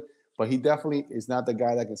should do it. But he definitely is not the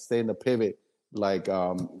guy that can stay in the pivot like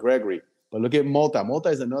Gregory. But look at Mota. Mota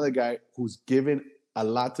is another guy who's given a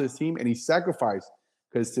lot to his team, and he sacrificed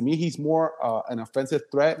because to me he's more an offensive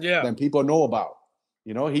threat than people know about.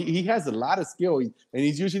 He has a lot of skill, and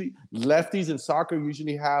he's usually lefties in soccer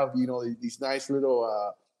usually have these nice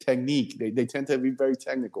little technique. They tend to be very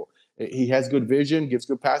technical. He has good vision, gives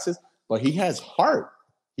good passes, but he has heart.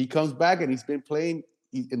 He comes back and he's been playing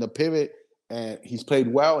in the pivot, and he's played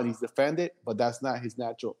well and he's defended, but that's not his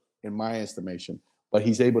natural in my estimation. But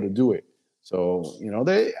he's able to do it. So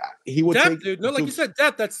he would depth, dude. No, like you said,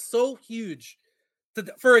 depth. That's so huge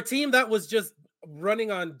for a team that was just running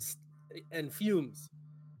on and fumes.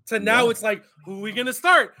 So now it's like, who are we gonna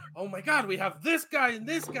start? Oh my God, we have this guy and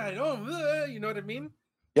this guy. Oh, you know what I mean?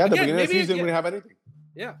 Yeah, the beginning of the season we didn't have anything.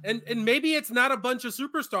 Yeah, and maybe it's not a bunch of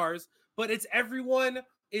superstars, but it's everyone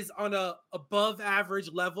is on a above average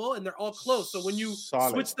level, and they're all close. So when you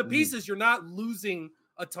switch the pieces, you're not losing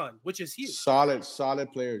a ton, which is huge. Solid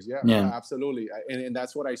players. Yeah, absolutely. And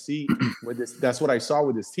that's what I see with this. That's what I saw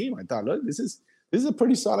with this team. I thought, look, this is a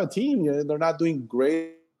pretty solid team. They're not doing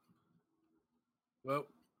great. Well,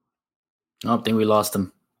 I don't think we lost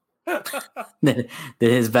him. Did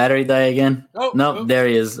his battery die again? No, there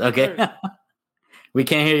he is. Okay. We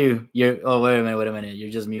can't hear you. Wait a minute.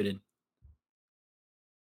 You're just muted.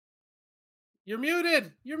 You're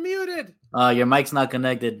muted. Your mic's not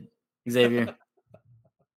connected, Xavier.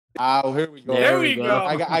 Oh, here we go. There we go.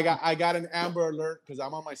 I got an Amber Alert because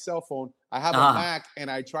I'm on my cell phone. I have a Mac,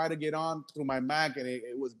 and I tried to get on through my Mac, and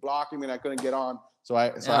it was blocking me, and I couldn't get on. So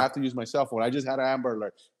I have to use my cell phone. I just had an Amber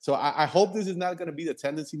Alert. So I hope this is not going to be the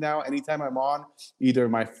tendency now. Anytime I'm on, either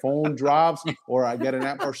my phone drops or I get an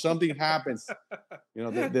app or something happens.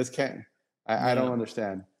 This can't. I don't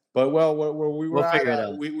understand. But where we were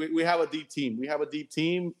at, we have a deep team. We have a deep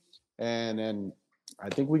team, and I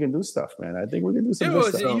think we can do stuff, man. I think we can do some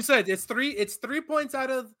good stuff. You said it's 3 points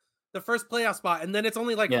out of the first playoff spot, and then it's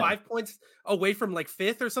only like 5 points away from like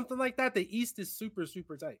 5th or something like that. The East is super,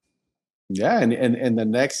 super tight. Yeah, and the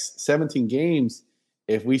next 17 games,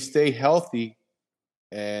 if we stay healthy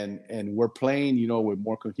and we're playing, with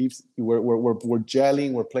more cohesive, we're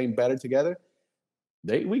gelling, we're playing better together,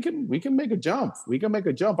 we can make a jump. We can make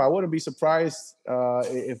a jump. I wouldn't be surprised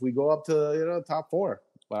if we go up to top 4.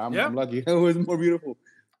 But I'm lucky. Who is more beautiful?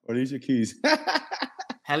 Alicia Keys.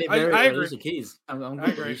 Halle Berry, I agree. Alicia Keys. I'm I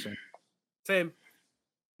agree. Alicia. Same.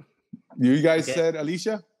 You guys said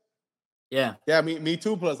Alicia? Yeah. Yeah, me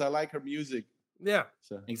too. Plus, I like her music. Yeah.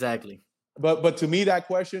 So. Exactly. But to me, that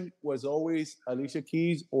question was always Alicia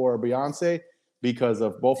Keys or Beyonce because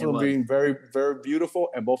of both of them being very, very beautiful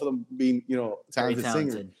and both of them being, talented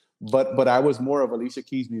singers. But I was more of Alicia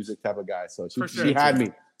Keys music type of guy. So she had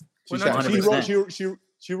me.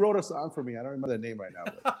 She wrote a song for me. I don't remember the name right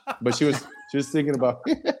now, but she was thinking about.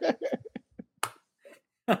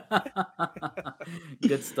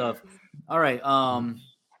 Good stuff. All right.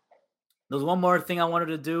 There's one more thing I wanted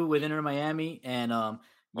to do with Inter Miami, and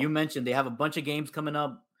you mentioned they have a bunch of games coming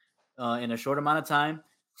up in a short amount of time,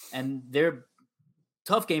 and they're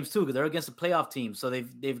tough games too because they're against a playoff team. So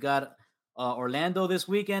they've got Orlando this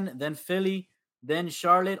weekend, then Philly, then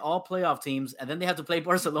Charlotte, all playoff teams, and then they have to play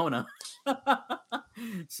Barcelona.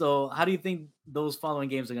 So how do you think those following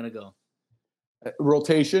games are going to go?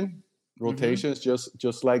 Rotations,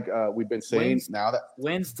 just like we've been saying.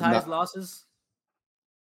 Wins, ties, losses.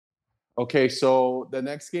 Okay, so the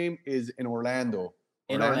next game is in Orlando.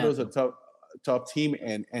 Orlando's a tough team,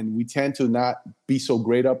 and we tend to not be so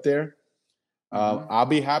great up there. I'll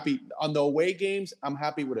be happy on the away games. I'm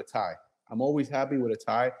happy with a tie. I'm always happy with a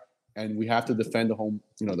tie, and we have to defend the home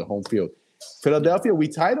field. Philadelphia, we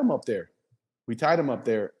tied them up there.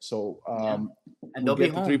 So and they'll be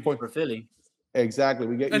home 3 points for Philly. Exactly.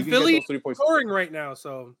 And Philly 3 points scoring right now,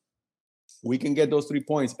 so we can get those 3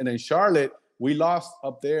 points. And then Charlotte, we lost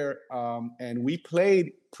up there, and we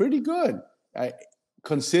played pretty good.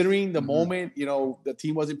 Considering the moment, the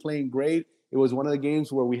team wasn't playing great, it was one of the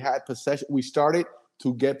games where we had possession. We started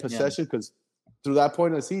to get possession because through that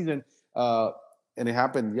point of the season, and it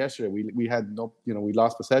happened yesterday. We had we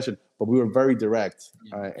lost possession, but we were very direct.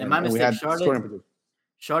 And my mistake,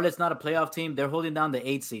 Charlotte's not a playoff team. They're holding down the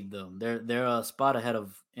 8th seed though. They're a spot ahead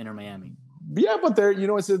of Inter Miami. Yeah, but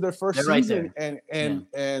it's their first season, and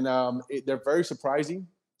they're very surprising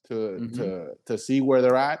to see where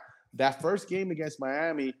they're at. That first game against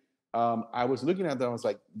Miami, I was looking at them. I was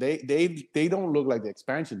like, they don't look like the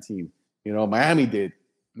expansion team. Miami did.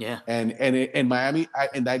 Yeah, and Miami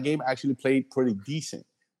in that game actually played pretty decent.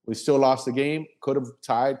 We still lost the game. Could have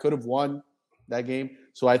tied. Could have won that game.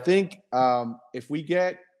 So I think if we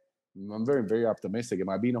get, I'm very, very optimistic. Am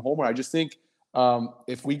I being a homer? I just think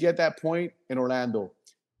if we get that point in Orlando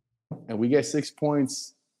and we get 6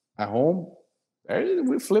 points at home,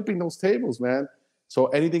 we're flipping those tables, man. So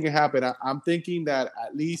anything can happen. I'm thinking that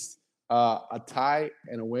at least a tie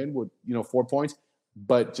and a win would, 4 points.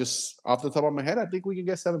 But just off the top of my head, I think we can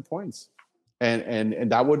get 7 points.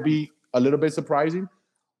 And that would be a little bit surprising.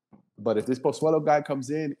 But if this Pozuelo guy comes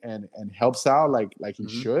in and helps out like he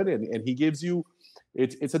should, and he gives you,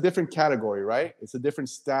 it's a different category, right? It's a different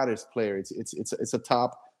status player. It's a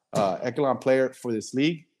top echelon player for this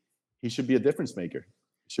league. He should be a difference maker.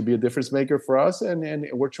 Should be a difference maker for us, and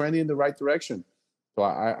we're trending in the right direction. So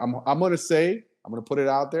I'm going to put it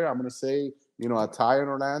out there. I'm going to say, a tie in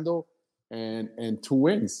Orlando and 2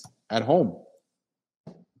 wins at home.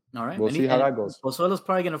 All right. We'll see how that goes. Pozuelo's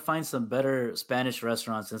probably going to find some better Spanish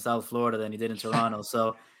restaurants in South Florida than he did in Toronto.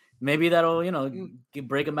 So maybe that'll,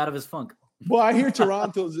 break him out of his funk. Well, I hear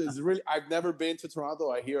Toronto is really – I've never been to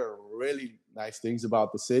Toronto. I hear really nice things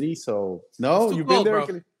about the city. So, no, you've been there?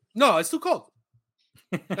 Bro. No, it's too cold.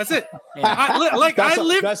 That's it.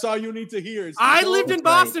 That's all you need to hear. I lived in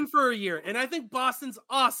Boston for a year, and I think Boston's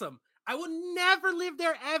awesome. I would never live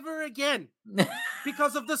there ever again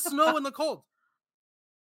because of the snow and the cold.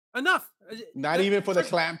 Enough. Not even for the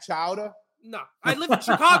clam chowder? No. I live in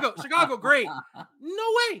Chicago. Chicago, great. No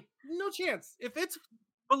way. No chance. If it's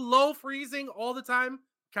below freezing all the time,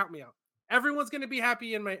 count me out. Everyone's going to be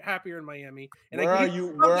happier in Miami. And Where are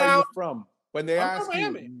you from? When they ask you,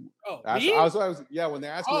 Miami. Oh, me? When they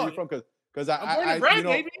ask you where you're from, because I'm born and bred,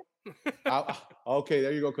 baby. Okay,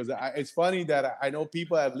 there you go. Because it's funny that I know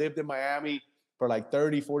people that have lived in Miami for like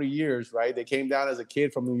 30, 40 years, right? They came down as a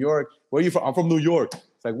kid from New York. Where are you from? I'm from New York.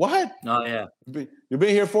 It's like, what? Oh, yeah. You've been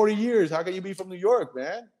here 40 years. How can you be from New York,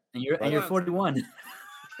 man? And you're 41.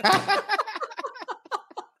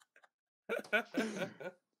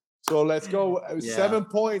 So let's go. 7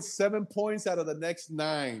 points. 7 points out of the next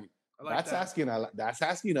 9. That's asking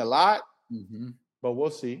a lot. Mm-hmm. But we'll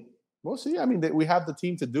see. I mean, we have the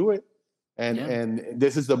team to do it, and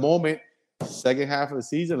this is the moment. Second half of the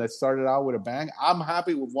season, let's start it out with a bang. I'm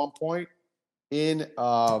happy with 1 point in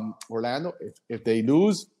Orlando. If they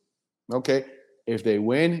lose, okay. If they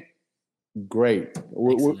win, great.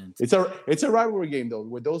 It's a rivalry game though.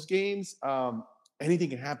 With those games, anything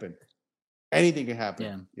can happen. Anything can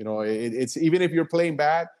happen. Yeah. It's even if you're playing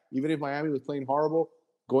bad, even if Miami was playing horrible.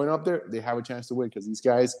 Going up there, they have a chance to win because these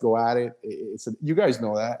guys go at it. You guys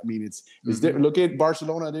know that. I mean, it's look at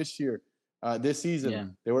Barcelona this year, this season.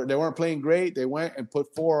 Yeah. They weren't playing great. They went and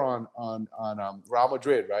put 4 on Real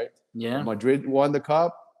Madrid, right? Yeah. Madrid won the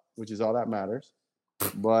cup, which is all that matters.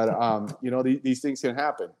 But these things can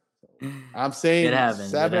happen. I'm saying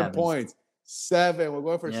 7 points. 7. We're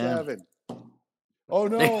going for 7. Oh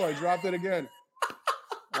no! I dropped it again.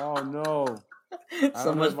 Oh no.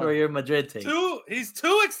 So much for your Madrid take. He's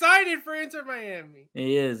too excited for Inter Miami.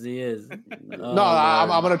 He is. No,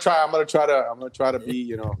 I'm gonna try to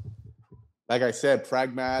be, like I said,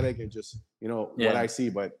 pragmatic and just, what I see.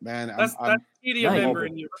 But man, that's media member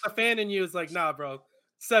in you. But the fan in you is like, nah, bro.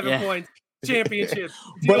 7 points, championship.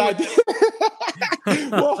 But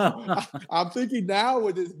I'm thinking now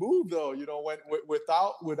with this move though,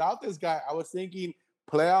 without this guy, I was thinking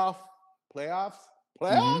playoffs.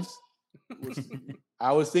 Mm-hmm.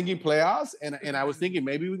 I was thinking playoffs, and I was thinking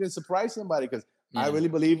maybe we can surprise somebody because I really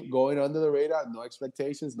believe going under the radar, no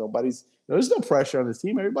expectations, there's no pressure on this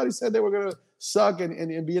team. Everybody said they were going to suck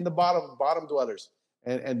and be in the bottom dwellers,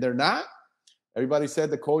 and they're not. Everybody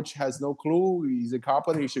said the coach has no clue. He's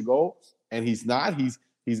incompetent. He should go, and he's not.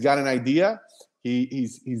 He's got an idea.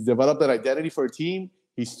 He's developed an identity for a team.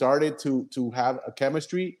 He started to have a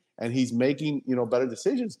chemistry, and he's making better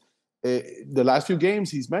decisions. The last few games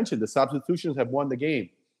he's mentioned, the substitutions have won the game.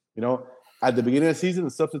 At the beginning of the season, the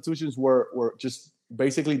substitutions were just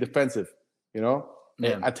basically defensive,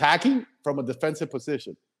 attacking from a defensive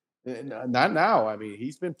position. Not now. I mean,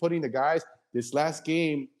 he's been putting the guys this last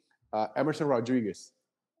game, Emerson Rodriguez.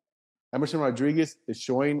 Emerson Rodriguez is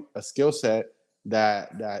showing a skill set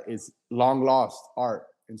that is long lost art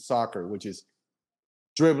in soccer, which is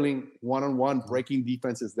dribbling one-on-one, breaking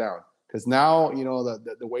defenses down. Because now,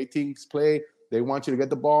 the way teams play, they want you to get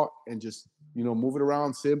the ball and just, move it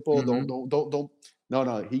around simple. Mm-hmm. Don't.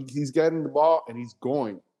 No. He's getting the ball and he's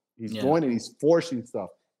going. He's going and he's forcing stuff.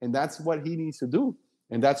 And that's what he needs to do.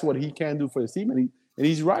 And that's what he can do for the team. And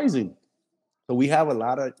he's rising. So we have a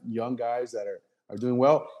lot of young guys that are doing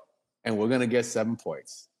well. And we're going to get 7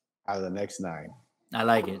 points out of the next 9. I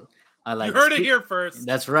like it. You heard it here first.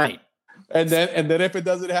 That's right. And then if it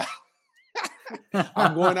doesn't happen,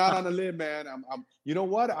 I'm going out on a limb, man. I'm you know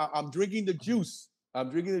what? I'm drinking the juice. I'm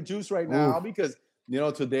drinking the juice right now because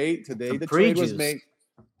today the trade was made.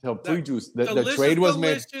 No, pre-juice. The trade was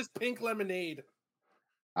made. Delicious pink lemonade.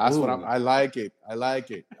 That's what I like it. I like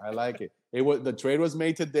it. The trade was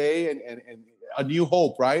made today, and a new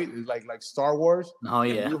hope, right? It's like Star Wars. Oh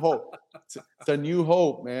yeah, new hope. It's a new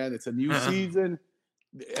hope, man. It's a new season.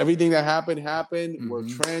 Everything that happened. Mm-hmm. We're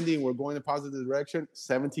trending. We're going in a positive direction.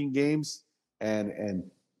 17 games, and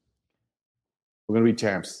we're gonna be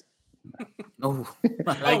champs. Oh,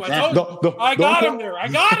 I got him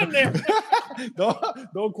there.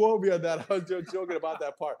 Don't quote me on that. I was just joking about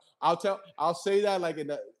that part. I'll say that like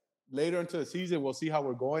later into the season, we'll see how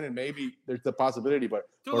we're going, and maybe there's the possibility. But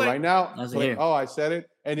right now, I said it,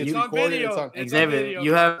 and it's recorded.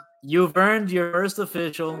 Xavier, you've earned your first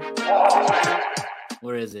official.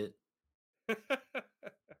 Where is it?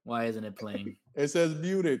 Why isn't it playing? It says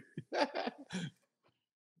muted.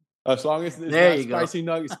 As long as it's there not spicy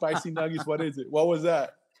nuggets. Spicy nuggets. What is it? What was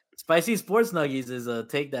that? Spicy sports nuggies is a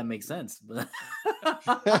take that makes sense.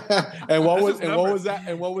 And what was that?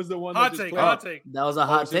 And what was the one hot take? That was a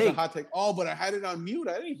hot take. A hot take. Oh, but I had it on mute.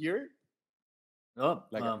 I didn't hear it. Oh,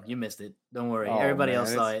 you missed it. Don't worry. Everybody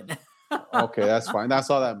else saw it. Okay, that's fine.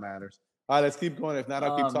 That's all that matters. All right, let's keep going. If not,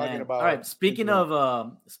 I'll keep talking about. All right. Speaking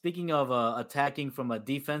of attacking from a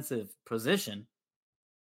defensive position.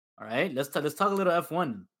 All right, let's talk a little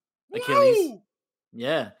F1. Achilles. Woo!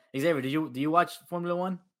 Yeah. Xavier, do you watch Formula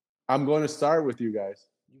 1? I'm going to start with you guys.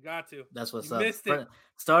 You got to. That's what's you up. Missed it.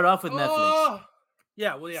 Start off with Netflix.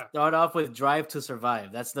 Yeah, well, yeah. Start off with Drive to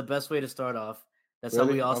Survive. That's the best way to start off. That's how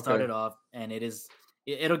we all started off, and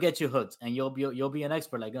it'll get you hooked, and you'll be an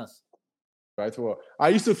expert like us. Right. Well, I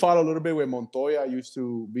used to follow a little bit with Montoya. I used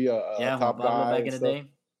to be a top guy back in the day.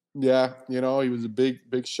 Yeah, he was a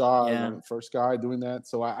big shot, and first guy doing that.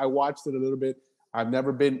 So I watched it a little bit. I've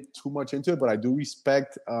never been too much into it, but I do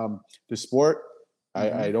respect the sport.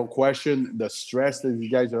 I don't question the stress that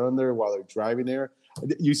these guys are under while they're driving there.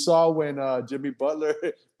 You saw when Jimmy Butler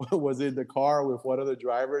was in the car with one of the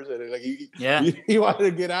drivers, and he wanted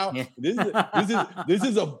to get out. Yeah. This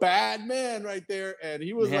is a bad man right there, and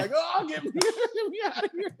he was like, "Oh, get me out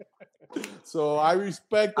of here." So I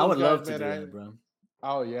respect. I would guys, love to man. do that, bro.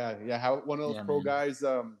 Oh yeah. How one of those pro guys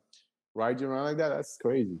ride you around like that? That's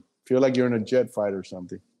crazy. Feel like you're in a jet fighter or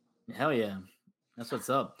something. Hell yeah, that's what's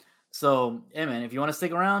up. So, hey man, if you want to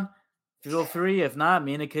stick around, feel free. If not,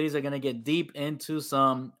 me and the kiddies are gonna get deep into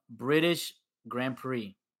some British Grand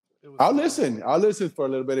Prix. I'll listen for a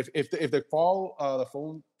little bit. If the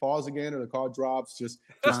phone falls again or the call drops, just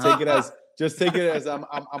take it as I'm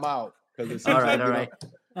out. All right.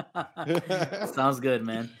 Sounds good,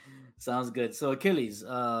 man. Sounds good. So Achilles,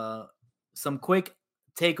 some quick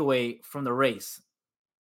takeaway from the race.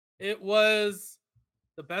 It was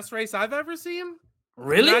the best race I've ever seen.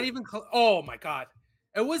 Really? Not even oh my god.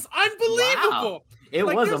 It was unbelievable. Wow. It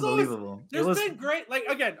was unbelievable. There's been great. Like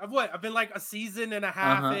again, I've been like a season and a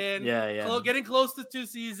half in. Yeah. Getting close to 2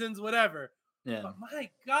 seasons, whatever. Yeah. But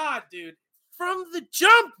my god, dude. From the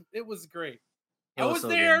jump, it was great. I was so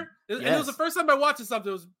there. And it was the first time I watched something.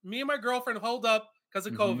 It was me and my girlfriend holed up because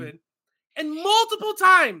of COVID. And multiple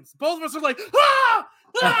times, both of us were like, oh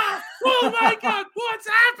my God, what's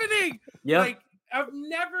happening? Yeah. Like,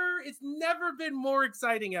 it's never been more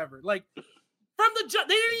exciting ever. Like, from the jump,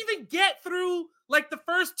 they didn't even get through like the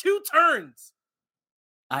first 2 turns.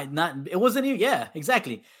 It wasn't even,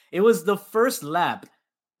 exactly. It was the first lap.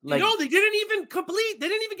 Like, they didn't even complete. They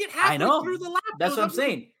didn't even get halfway through the lap. That's what I'm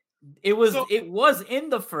saying. It was in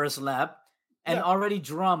the first lap and already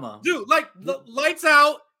drama. Dude, like the lights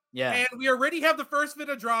out. Yeah. And we already have the first bit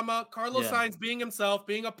of drama. Carlos Sainz being himself,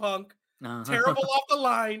 being a punk, terrible off the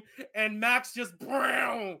line, and Max just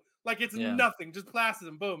like it's nothing, just blasted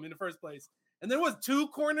him, boom, in the first place. And then 2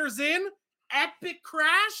 corners in, epic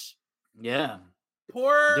crash. Yeah.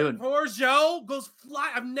 Poor Joe goes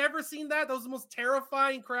fly. I've never seen that. That was the most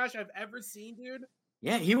terrifying crash I've ever seen, dude.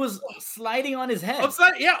 Yeah, he was sliding on his head.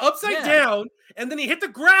 Upside down, and then he hit the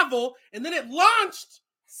gravel, and then it launched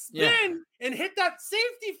spin and hit that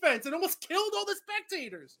safety fence and almost killed all the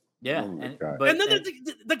spectators. Yeah, Oh my and God. but And then the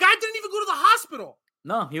guy didn't even go to the hospital.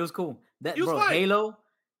 no, he was cool. That He was bro, fine. Halo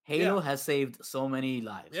Yeah. has saved so many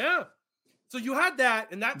lives. Yeah. So you had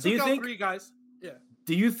that, and that Do you took out think- 3 guys. Yeah.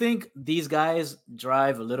 Do you think these guys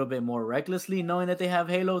drive a little bit more recklessly, knowing that they have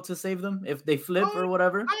Halo to save them if they flip or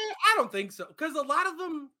whatever? I don't think so, because a lot of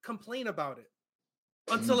them complain about it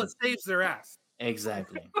until it saves their ass.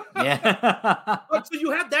 Exactly. Yeah. But so you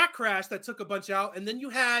had that crash that took a bunch out, and then you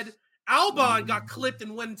had Albon got clipped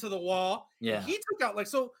and went into the wall. Yeah. He took out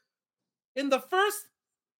in the first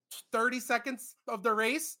 30 seconds of the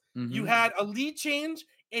race, you Mhm. had a lead change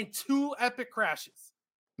and 2 epic crashes.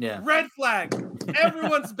 Yeah. Red flag.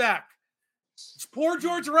 Everyone's back. Poor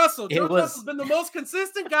George Russell. George Russell's been the most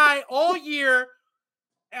consistent guy all year.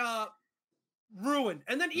 Ruined.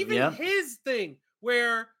 And then even his thing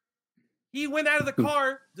where he went out of the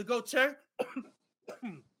car to go check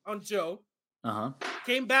on Joe.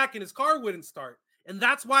 Came back and his car wouldn't start. And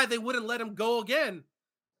that's why they wouldn't let him go again.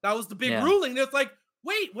 That was the big ruling. It's like,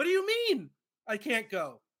 wait, what do you mean I can't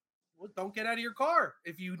go? Well, don't get out of your car.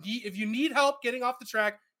 If you need help getting off the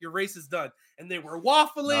track, your race is done. And they were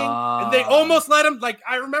waffling and they almost let him. Like,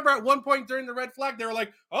 I remember at one point during the red flag, they were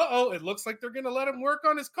like, it looks like they're gonna let him work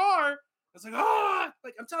on his car. I was like,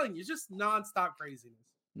 like I'm telling you, just nonstop craziness.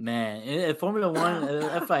 Man, in Formula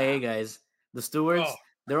One, FIA guys, the stewards,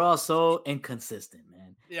 they're all so inconsistent,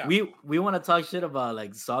 man. Yeah. We want to talk shit about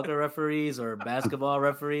like soccer referees or basketball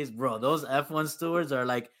referees, bro. Those F1 stewards are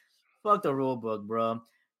like, fuck the rule book, bro.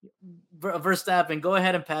 Verstappen, go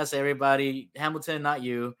ahead and pass everybody. Hamilton, not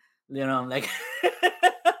you. You know, like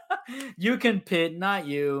you can pit, not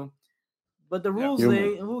you. But the rules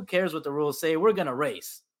say, who cares what the rules say? We're gonna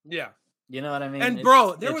race. Yeah. You know what I mean? And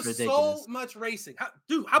bro, there was ridiculous. so much racing. How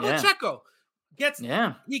about Checo?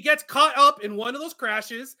 He gets caught up in one of those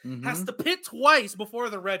crashes, has to pit twice before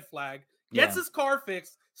the red flag, gets his car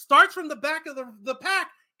fixed, starts from the back of the pack,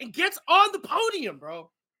 and gets on the podium, bro.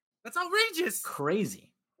 That's outrageous. Crazy.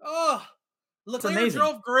 Oh, Leclerc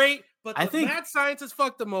drove great, but I think mad scientists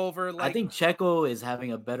fucked him over. I think Checo is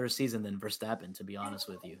having a better season than Verstappen, to be honest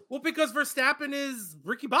with you. Well, because Verstappen is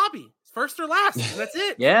Ricky Bobby, first or last, and that's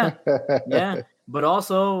it. Yeah. But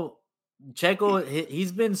also, Checo,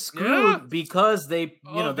 he's been screwed because they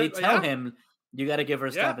tell him you got to give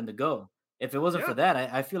Verstappen to go. If it wasn't for that,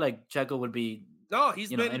 I feel like Checo would be he's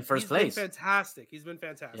been in first place. Fantastic. He's been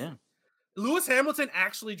fantastic. Yeah. Lewis Hamilton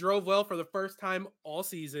actually drove well for the first time all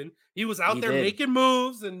season. He was out there making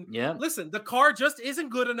moves. And listen, the car just isn't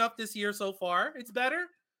good enough this year so far. It's better.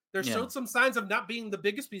 They showed some signs of not being the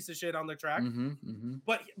biggest piece of shit on their track.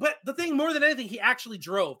 But the thing more than anything, he actually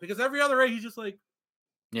drove, because every other race, he's just like,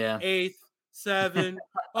 8th, 7th.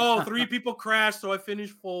 3 people crashed, so I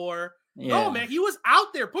finished 4. No, man, he was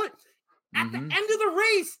out there. At the end of the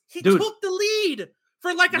race, he took the lead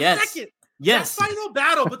for like a second. Yes. That final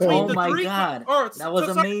battle between the 3. God. That was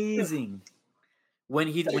amazing. When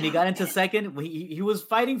he got into second, he was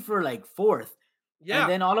fighting for like 4th. Yeah.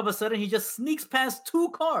 And then all of a sudden he just sneaks past 2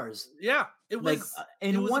 cars. Yeah. It was like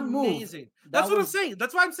in one amazing. move. That's what I'm saying.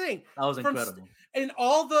 That's what I'm saying. That was incredible. And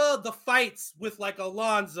all the fights with like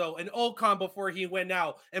Alonso and Ocon before he went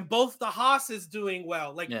out, and both the Haas's doing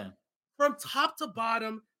well. Like from top to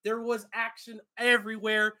bottom, there was action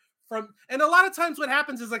everywhere. And a lot of times what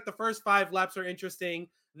happens is like the first 5 laps are interesting,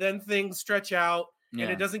 then things stretch out, and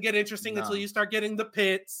it doesn't get interesting until you start getting the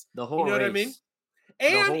pits. The whole race. What I mean?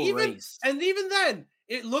 And race. even then,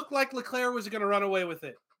 it looked like Leclerc was going to run away with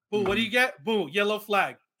it. Boom, what do you get? Boom, yellow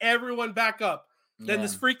flag. Everyone back up. Then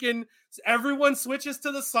everyone switches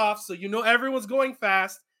to the soft, so everyone's going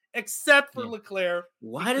fast, except for Leclerc.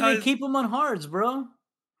 Why do they keep him on hards, bro?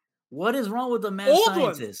 What is wrong with the mad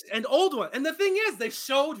scientist? Old one. And the thing is, they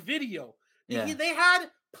showed video. Yeah. They had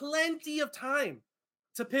plenty of time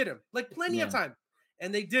to pit him. Like, plenty of time.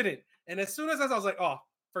 And they didn't. And as soon as I was like,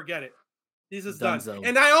 forget it. This is done.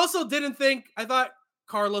 And I also I thought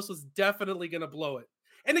Carlos was definitely going to blow it.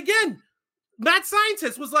 And again, mad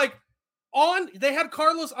scientist was like, they had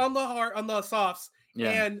Carlos on the softs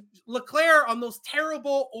and Leclerc on those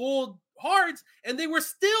terrible old hards, and they were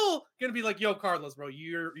still gonna be like, yo, Carlos, bro,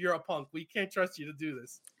 you're a punk. We can't trust you to do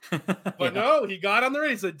this. But no, he got on the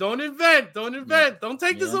race. He said, don't invent. Don't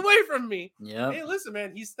take this away from me. Hey, listen,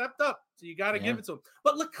 man, he stepped up, so you got to give it to him.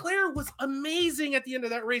 But Leclerc was amazing at the end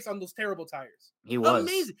of that race on those terrible tires. He was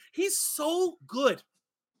amazing. He's so good.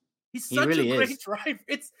 He's such a great driver.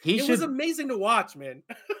 It was amazing to watch, man.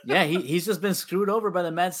 He's just been screwed over by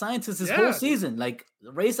the mad scientist this whole season. Like,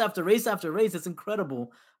 race after race after race. It's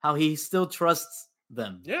incredible how he still trusts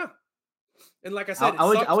them. Yeah. And like I said,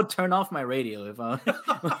 I would turn off my radio if I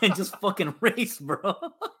and just fucking race, bro.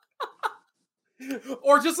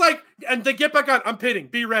 Or just like, and they get back on, I'm pitting,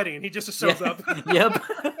 be ready. And he just shows up. Yep.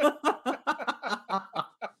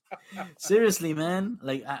 Seriously, man.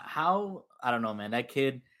 Like how, I don't know, man. That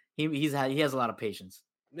kid, he has a lot of patience.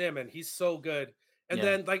 Yeah, man. He's so good. And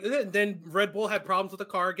then Red Bull had problems with the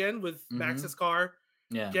car again with Max's car.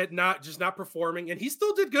 Yeah. Just not performing. And he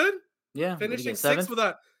still did good. Yeah. Finishing sixth with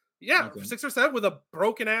a 6 or 7 with a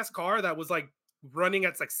broken ass car that was like running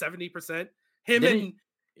at like 70%. Him and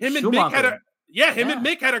Mick had and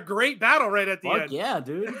Mick had a great battle right at the end. Yeah,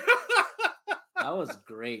 dude. That was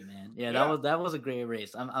great, man. Yeah, that was a great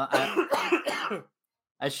race. I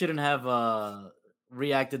shouldn't have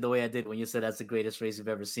reacted the way I did when you said that's the greatest race you've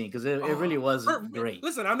ever seen, because it really was great.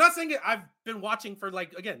 Listen, I'm not saying it. I've been watching for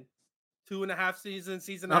like, again, 2.5 season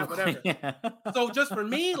and a half, whatever. Yeah. So just for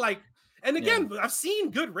me, like, and again, I've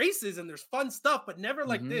seen good races and there's fun stuff, but never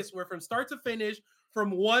like this, where from start to finish,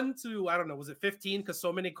 from 1 to, I don't know, was it 15? Because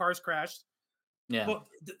so many cars crashed. Yeah. But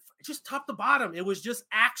just top to bottom, it was just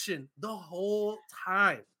action the whole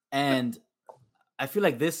time. And I feel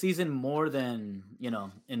like this season, more than,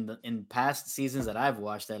 in past seasons that I've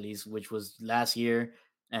watched, at least, which was last year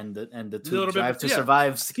and the 2 Drive to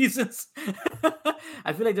Survive seasons,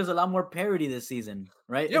 I feel like there's a lot more parity this season,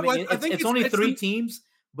 right? Yeah, I think it's only 3 teams,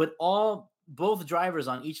 but both drivers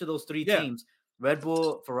on each of those 3 teams, Red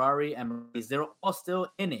Bull, Ferrari, and Mercedes, they're all still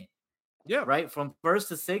in it. Yeah. Right. From 1st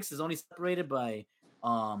to 6th is only separated by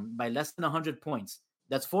less than 100 points.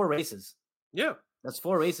 That's 4 races. Yeah. That's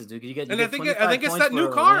 4 races, dude. You get, and I think it's that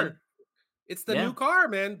new car. It's the new car,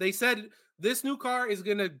 man. They said this new car is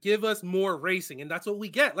gonna give us more racing, and that's what we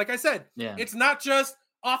get. Like I said, it's not just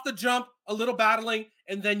off the jump, a little battling,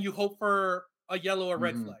 and then you hope for a yellow or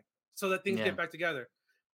red flag so that things get back together.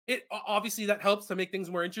 It obviously that helps to make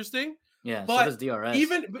things more interesting. Yeah, but so does DRS.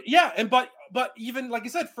 But even like I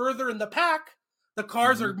said, further in the pack, the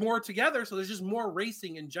cars are more together, so there's just more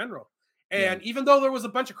racing in general. And even though there was a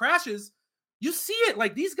bunch of crashes, you see it,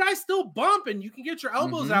 like these guys still bump, and you can get your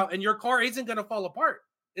elbows out, and your car isn't gonna fall apart.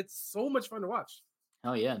 It's so much fun to watch.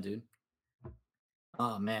 Oh yeah, dude.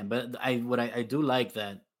 Oh man, but I do like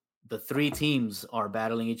that the 3 teams are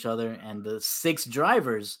battling each other, and the 6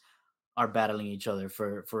 drivers are battling each other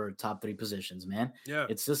for top 3 positions, man. Yeah.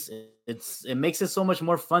 It's just it makes it so much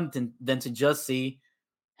more fun than to just see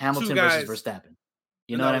Hamilton versus Verstappen.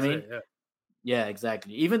 You know what I mean? Yeah,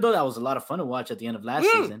 exactly. Even though that was a lot of fun to watch at the end of last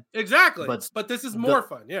season. Exactly. But this is more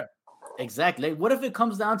fun, yeah. Exactly. Like, what if it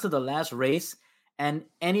comes down to the last race and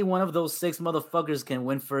any one of those 6 motherfuckers can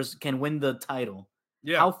win the title?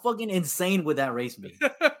 Yeah. How fucking insane would that race be?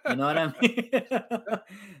 You know what I mean?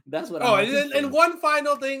 That's what and one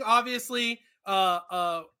final thing, obviously,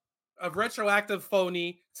 a retroactive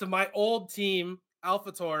phony to my old team,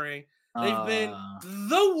 AlphaTauri. They've been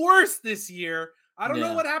the worst this year. I don't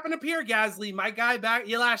know what happened to Pierre Gasly. My guy back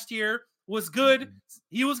last year was good.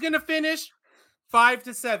 He was going to finish 5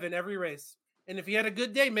 to 7 every race. And if he had a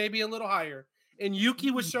good day, maybe a little higher. And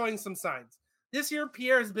Yuki was showing some signs. This year,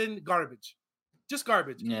 Pierre has been garbage. Just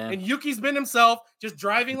garbage. Yeah. And Yuki's been himself, just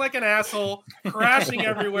driving like an asshole, crashing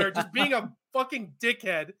everywhere, just being a fucking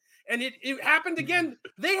dickhead. And it happened again.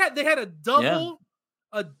 They had a double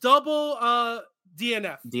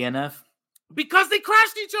DNF. Because they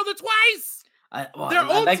crashed each other twice.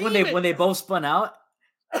 When they both spun out.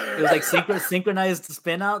 It was like synchronized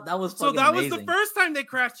spin out. That was fucking amazing. Was the first time they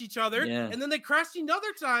crashed each other, and then they crashed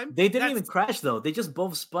another time. They didn't even crash though. They just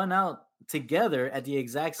both spun out together at the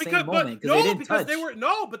exact same moment because they didn't touch. They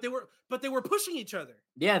were pushing each other.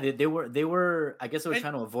 Yeah, they were. I guess they were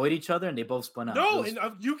trying to avoid each other, and they both spun out. And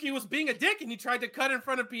Yuki was being a dick, and he tried to cut in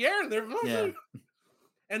front of Pierre, and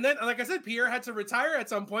and then, like I said, Pierre had to retire at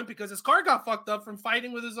some point because his car got fucked up from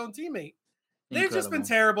fighting with his own teammate. They've just been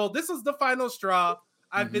terrible. This was the final straw.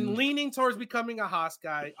 I've been leaning towards becoming a Haas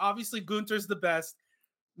guy. Obviously, Gunter's the best.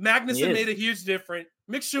 Magnussen made a huge difference.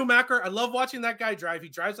 Mick Schumacher, I love watching that guy drive. He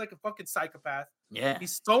drives like a fucking psychopath. Yeah.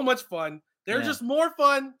 He's so much fun. They're just more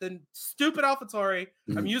fun than stupid AlphaTauri.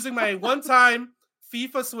 I'm using my one-time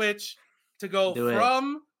FIFA switch to go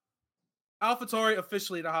from AlphaTauri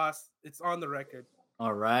officially to Haas. It's on the record.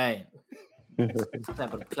 All right.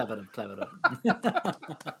 Clap it up.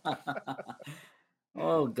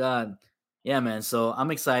 Oh, God. Yeah, man. So I'm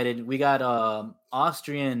excited. We got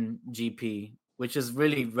Austrian GP, which is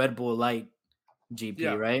really Red Bull Light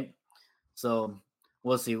GP, right? So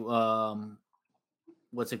we'll see.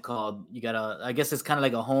 What's it called? You got I guess it's kind of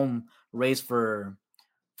like a home race for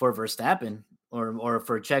Verstappen or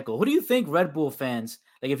for Checo. Who do you think Red Bull fans,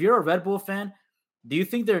 like if you're a Red Bull fan, Do you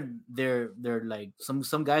think they're like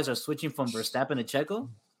some guys are switching from Verstappen to Checo?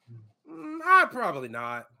 Probably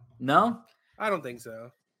not. No, I don't think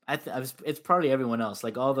so. It's probably everyone else.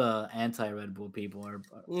 Like all the anti-Red Bull people are.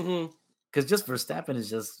 Because just Verstappen is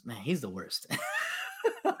just, man, he's the worst.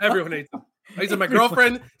 Everyone hates him. I said my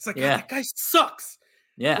girlfriend. It's like, that guy sucks.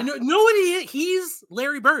 Yeah. And know what he is? He's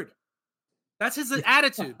Larry Bird. That's his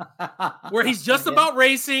attitude. Where he's just about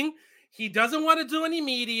racing. He doesn't want to do any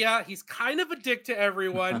media. He's kind of a dick to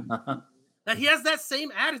everyone. That he has that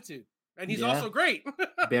same attitude. And he's also great.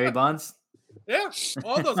 Barry Bonds? Yeah.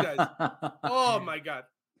 All those guys. Oh my God.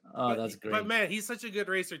 Oh, that's great. But man, he's such a good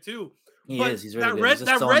racer too. He is. He's really good.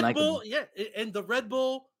 That Red Bull, and the Red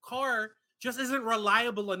Bull car just isn't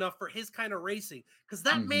reliable enough for his kind of racing. Because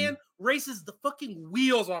that man races the fucking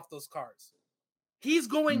wheels off those cars. He's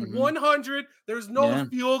going 100. There's no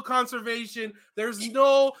fuel conservation. There's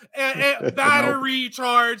no battery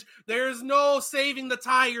charge. There's no saving the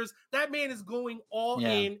tires. That man is going all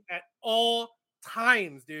in at all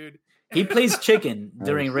times, dude. He plays chicken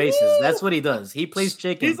during races. That's what he does. He plays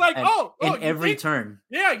chicken. He's like, in every turn.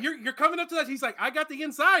 Yeah, you're coming up to that. He's like, I got the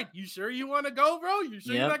inside. You sure you want to go, bro? You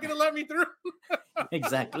sure you're not going to let me through?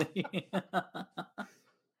 Exactly.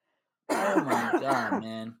 Oh my God,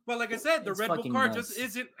 man. But like I said, the Red Bull car just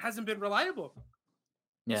hasn't been reliable.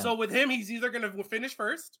 Yeah. So with him, he's either going to finish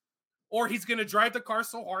first or he's going to drive the car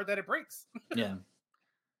so hard that it breaks. Yeah.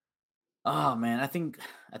 Oh man, I think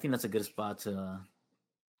that's a good spot to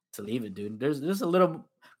leave it, dude. There's a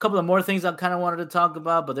couple of more things I kind of wanted to talk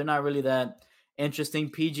about, but they're not really that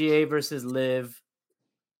interesting. PGA versus LIV,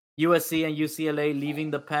 USC and UCLA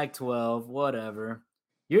leaving the Pac-12, whatever.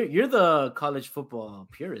 You're the college football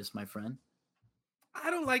purist, my friend. I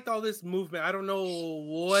don't like all this movement. I don't know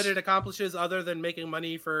what it accomplishes other than making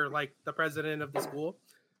money for like the president of the school.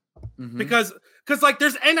 Because like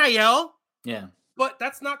there's NIL, but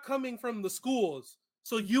that's not coming from the schools.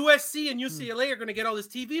 So USC and UCLA are going to get all this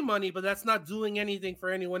TV money, but that's not doing anything for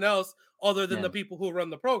anyone else other than the people who run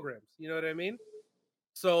the programs. You know what I mean?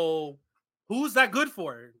 So who's that good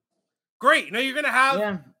for? Great. Now you're going to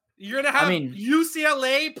have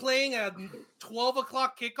UCLA playing a 12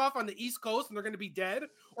 o'clock kickoff on the East Coast and they're going to be dead,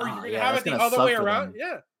 or you're going to have it the other way around.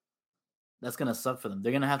 Yeah. That's going to suck for them.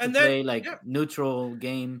 They're going to have to play neutral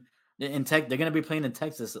game in Tech. They're going to be playing in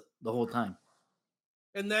Texas the whole time.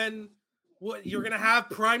 And then what you're going to have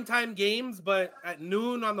primetime games, but at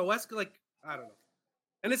noon on the West, like, I don't know.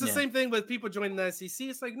 And it's the same thing with people joining the SEC.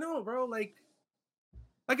 It's like, no, bro, like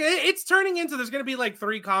it's turning into, there's going to be like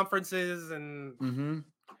 3 conferences and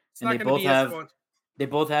it's not going to be as fun. They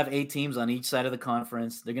both have 8 teams on each side of the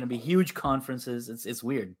conference. They're going to be huge conferences. It's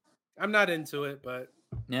weird. I'm not into it, but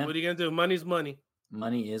what are you going to do? Money's money.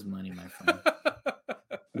 Money is money, my friend.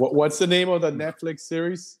 What's the name of the Netflix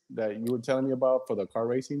series that you were telling me about for the car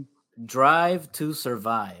racing? Drive to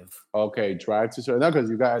Survive. Okay, Drive to Survive. No, because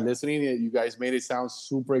you guys listening, you guys made it sound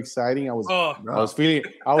super exciting. I was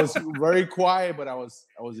very quiet, but I was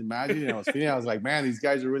imagining, I was like, man, these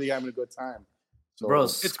guys are really having a good time. So, bro,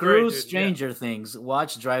 screw Stranger Things.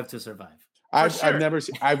 Watch Drive to Survive. I've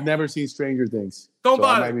never seen Stranger Things. Don't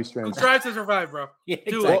bother. Drive to Survive, bro. Yeah,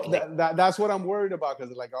 exactly. That's what I'm worried about,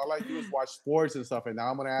 because like all I do is watch sports and stuff, and now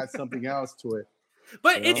I'm gonna add something else to it.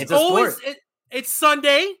 But it's always it's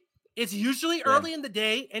Sunday. It's usually early in the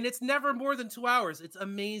day, and it's never more than 2 hours. It's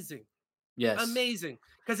amazing. Yes, amazing,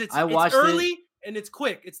 because it's early and it's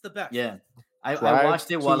quick. It's the best. Yeah, I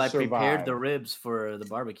watched it while I prepared the ribs for the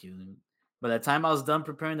barbecue. By the time I was done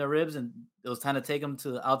preparing the ribs and it was time to take them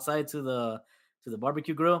outside to the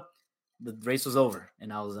barbecue grill, the race was over,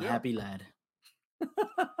 and I was a happy lad.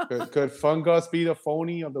 Could Fungus be the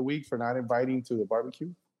phony of the week for not inviting to the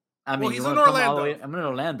barbecue? I mean, he's in Orlando. I'm in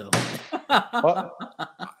Orlando.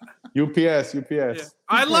 UPS. Yeah.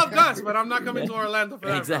 I love Gus, but I'm not coming to Orlando for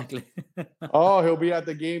that. Exactly. Oh, he'll be at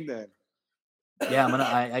the game then. Yeah, I'm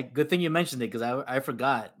gonna. Good thing you mentioned it, because I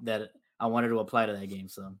forgot that I wanted to apply to that game.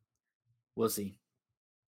 So we'll see.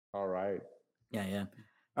 All right. Yeah.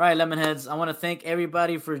 All right, Lemonheads. I want to thank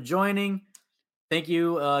everybody for joining. Thank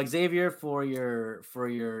you, Xavier, for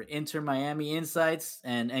your Inter Miami insights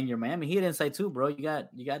and your Miami Heat insight too, bro. You got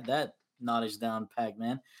that knowledge down packed,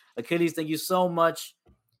 man. Achilles, thank you so much.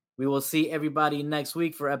 We will see everybody next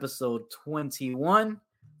week for episode 21,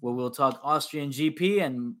 where we'll talk Austrian GP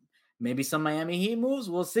and maybe some Miami Heat moves.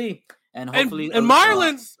 We'll see. And hopefully, and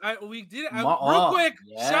Marlins. We did it real quick.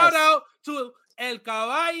 Yes. Shout out to El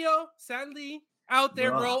Caballo, Sandy out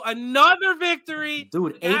there, bro. Another victory,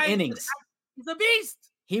 dude. 8 innings. He's a beast.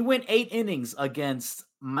 He went 8 innings against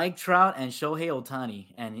Mike Trout and Shohei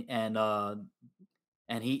Ohtani, and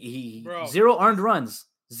he 0 earned runs.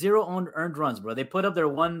 0 earned runs, bro. They put up their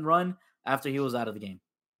 1 run after he was out of the game.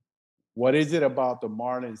 What is it about the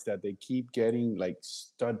Marlins that they keep getting like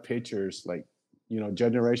stud pitchers, like,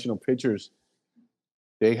 generational pitchers?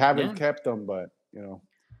 They haven't kept them, but,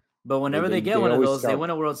 But whenever they get one of those, they win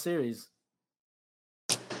a World Series.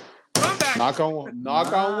 Knock on wood, baby.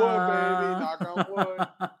 Knock on wood.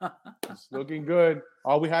 It's looking good.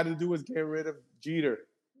 All we had to do was get rid of Jeter.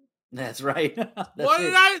 That's right. There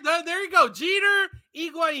you go. Jeter,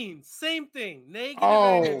 Higuaín, same thing. Negative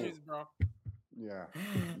energies, bro. Yeah.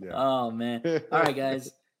 Oh, man. All right,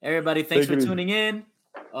 guys. Everybody, thanks for tuning in.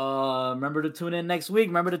 Remember to tune in next week.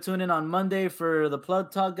 Remember to tune in on Monday for the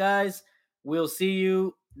Plug Talk, guys. We'll see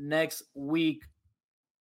you next week.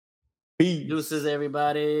 Peace. Deuces,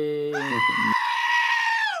 everybody.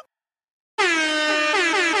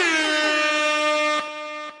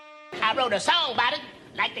 I wrote a song about it,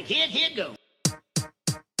 like the kid here go.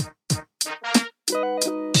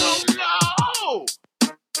 Oh no!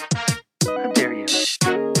 How dare you?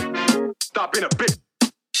 Stop being a bitch.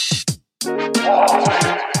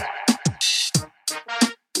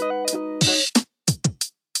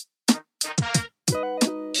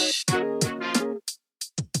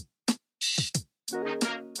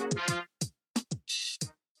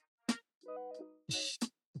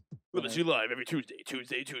 Coming to you live every Tuesday.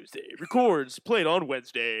 Records played on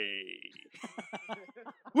Wednesday.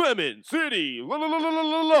 Lemon City live.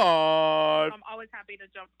 I'm always happy to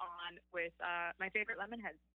jump on with my favorite Lemonheads.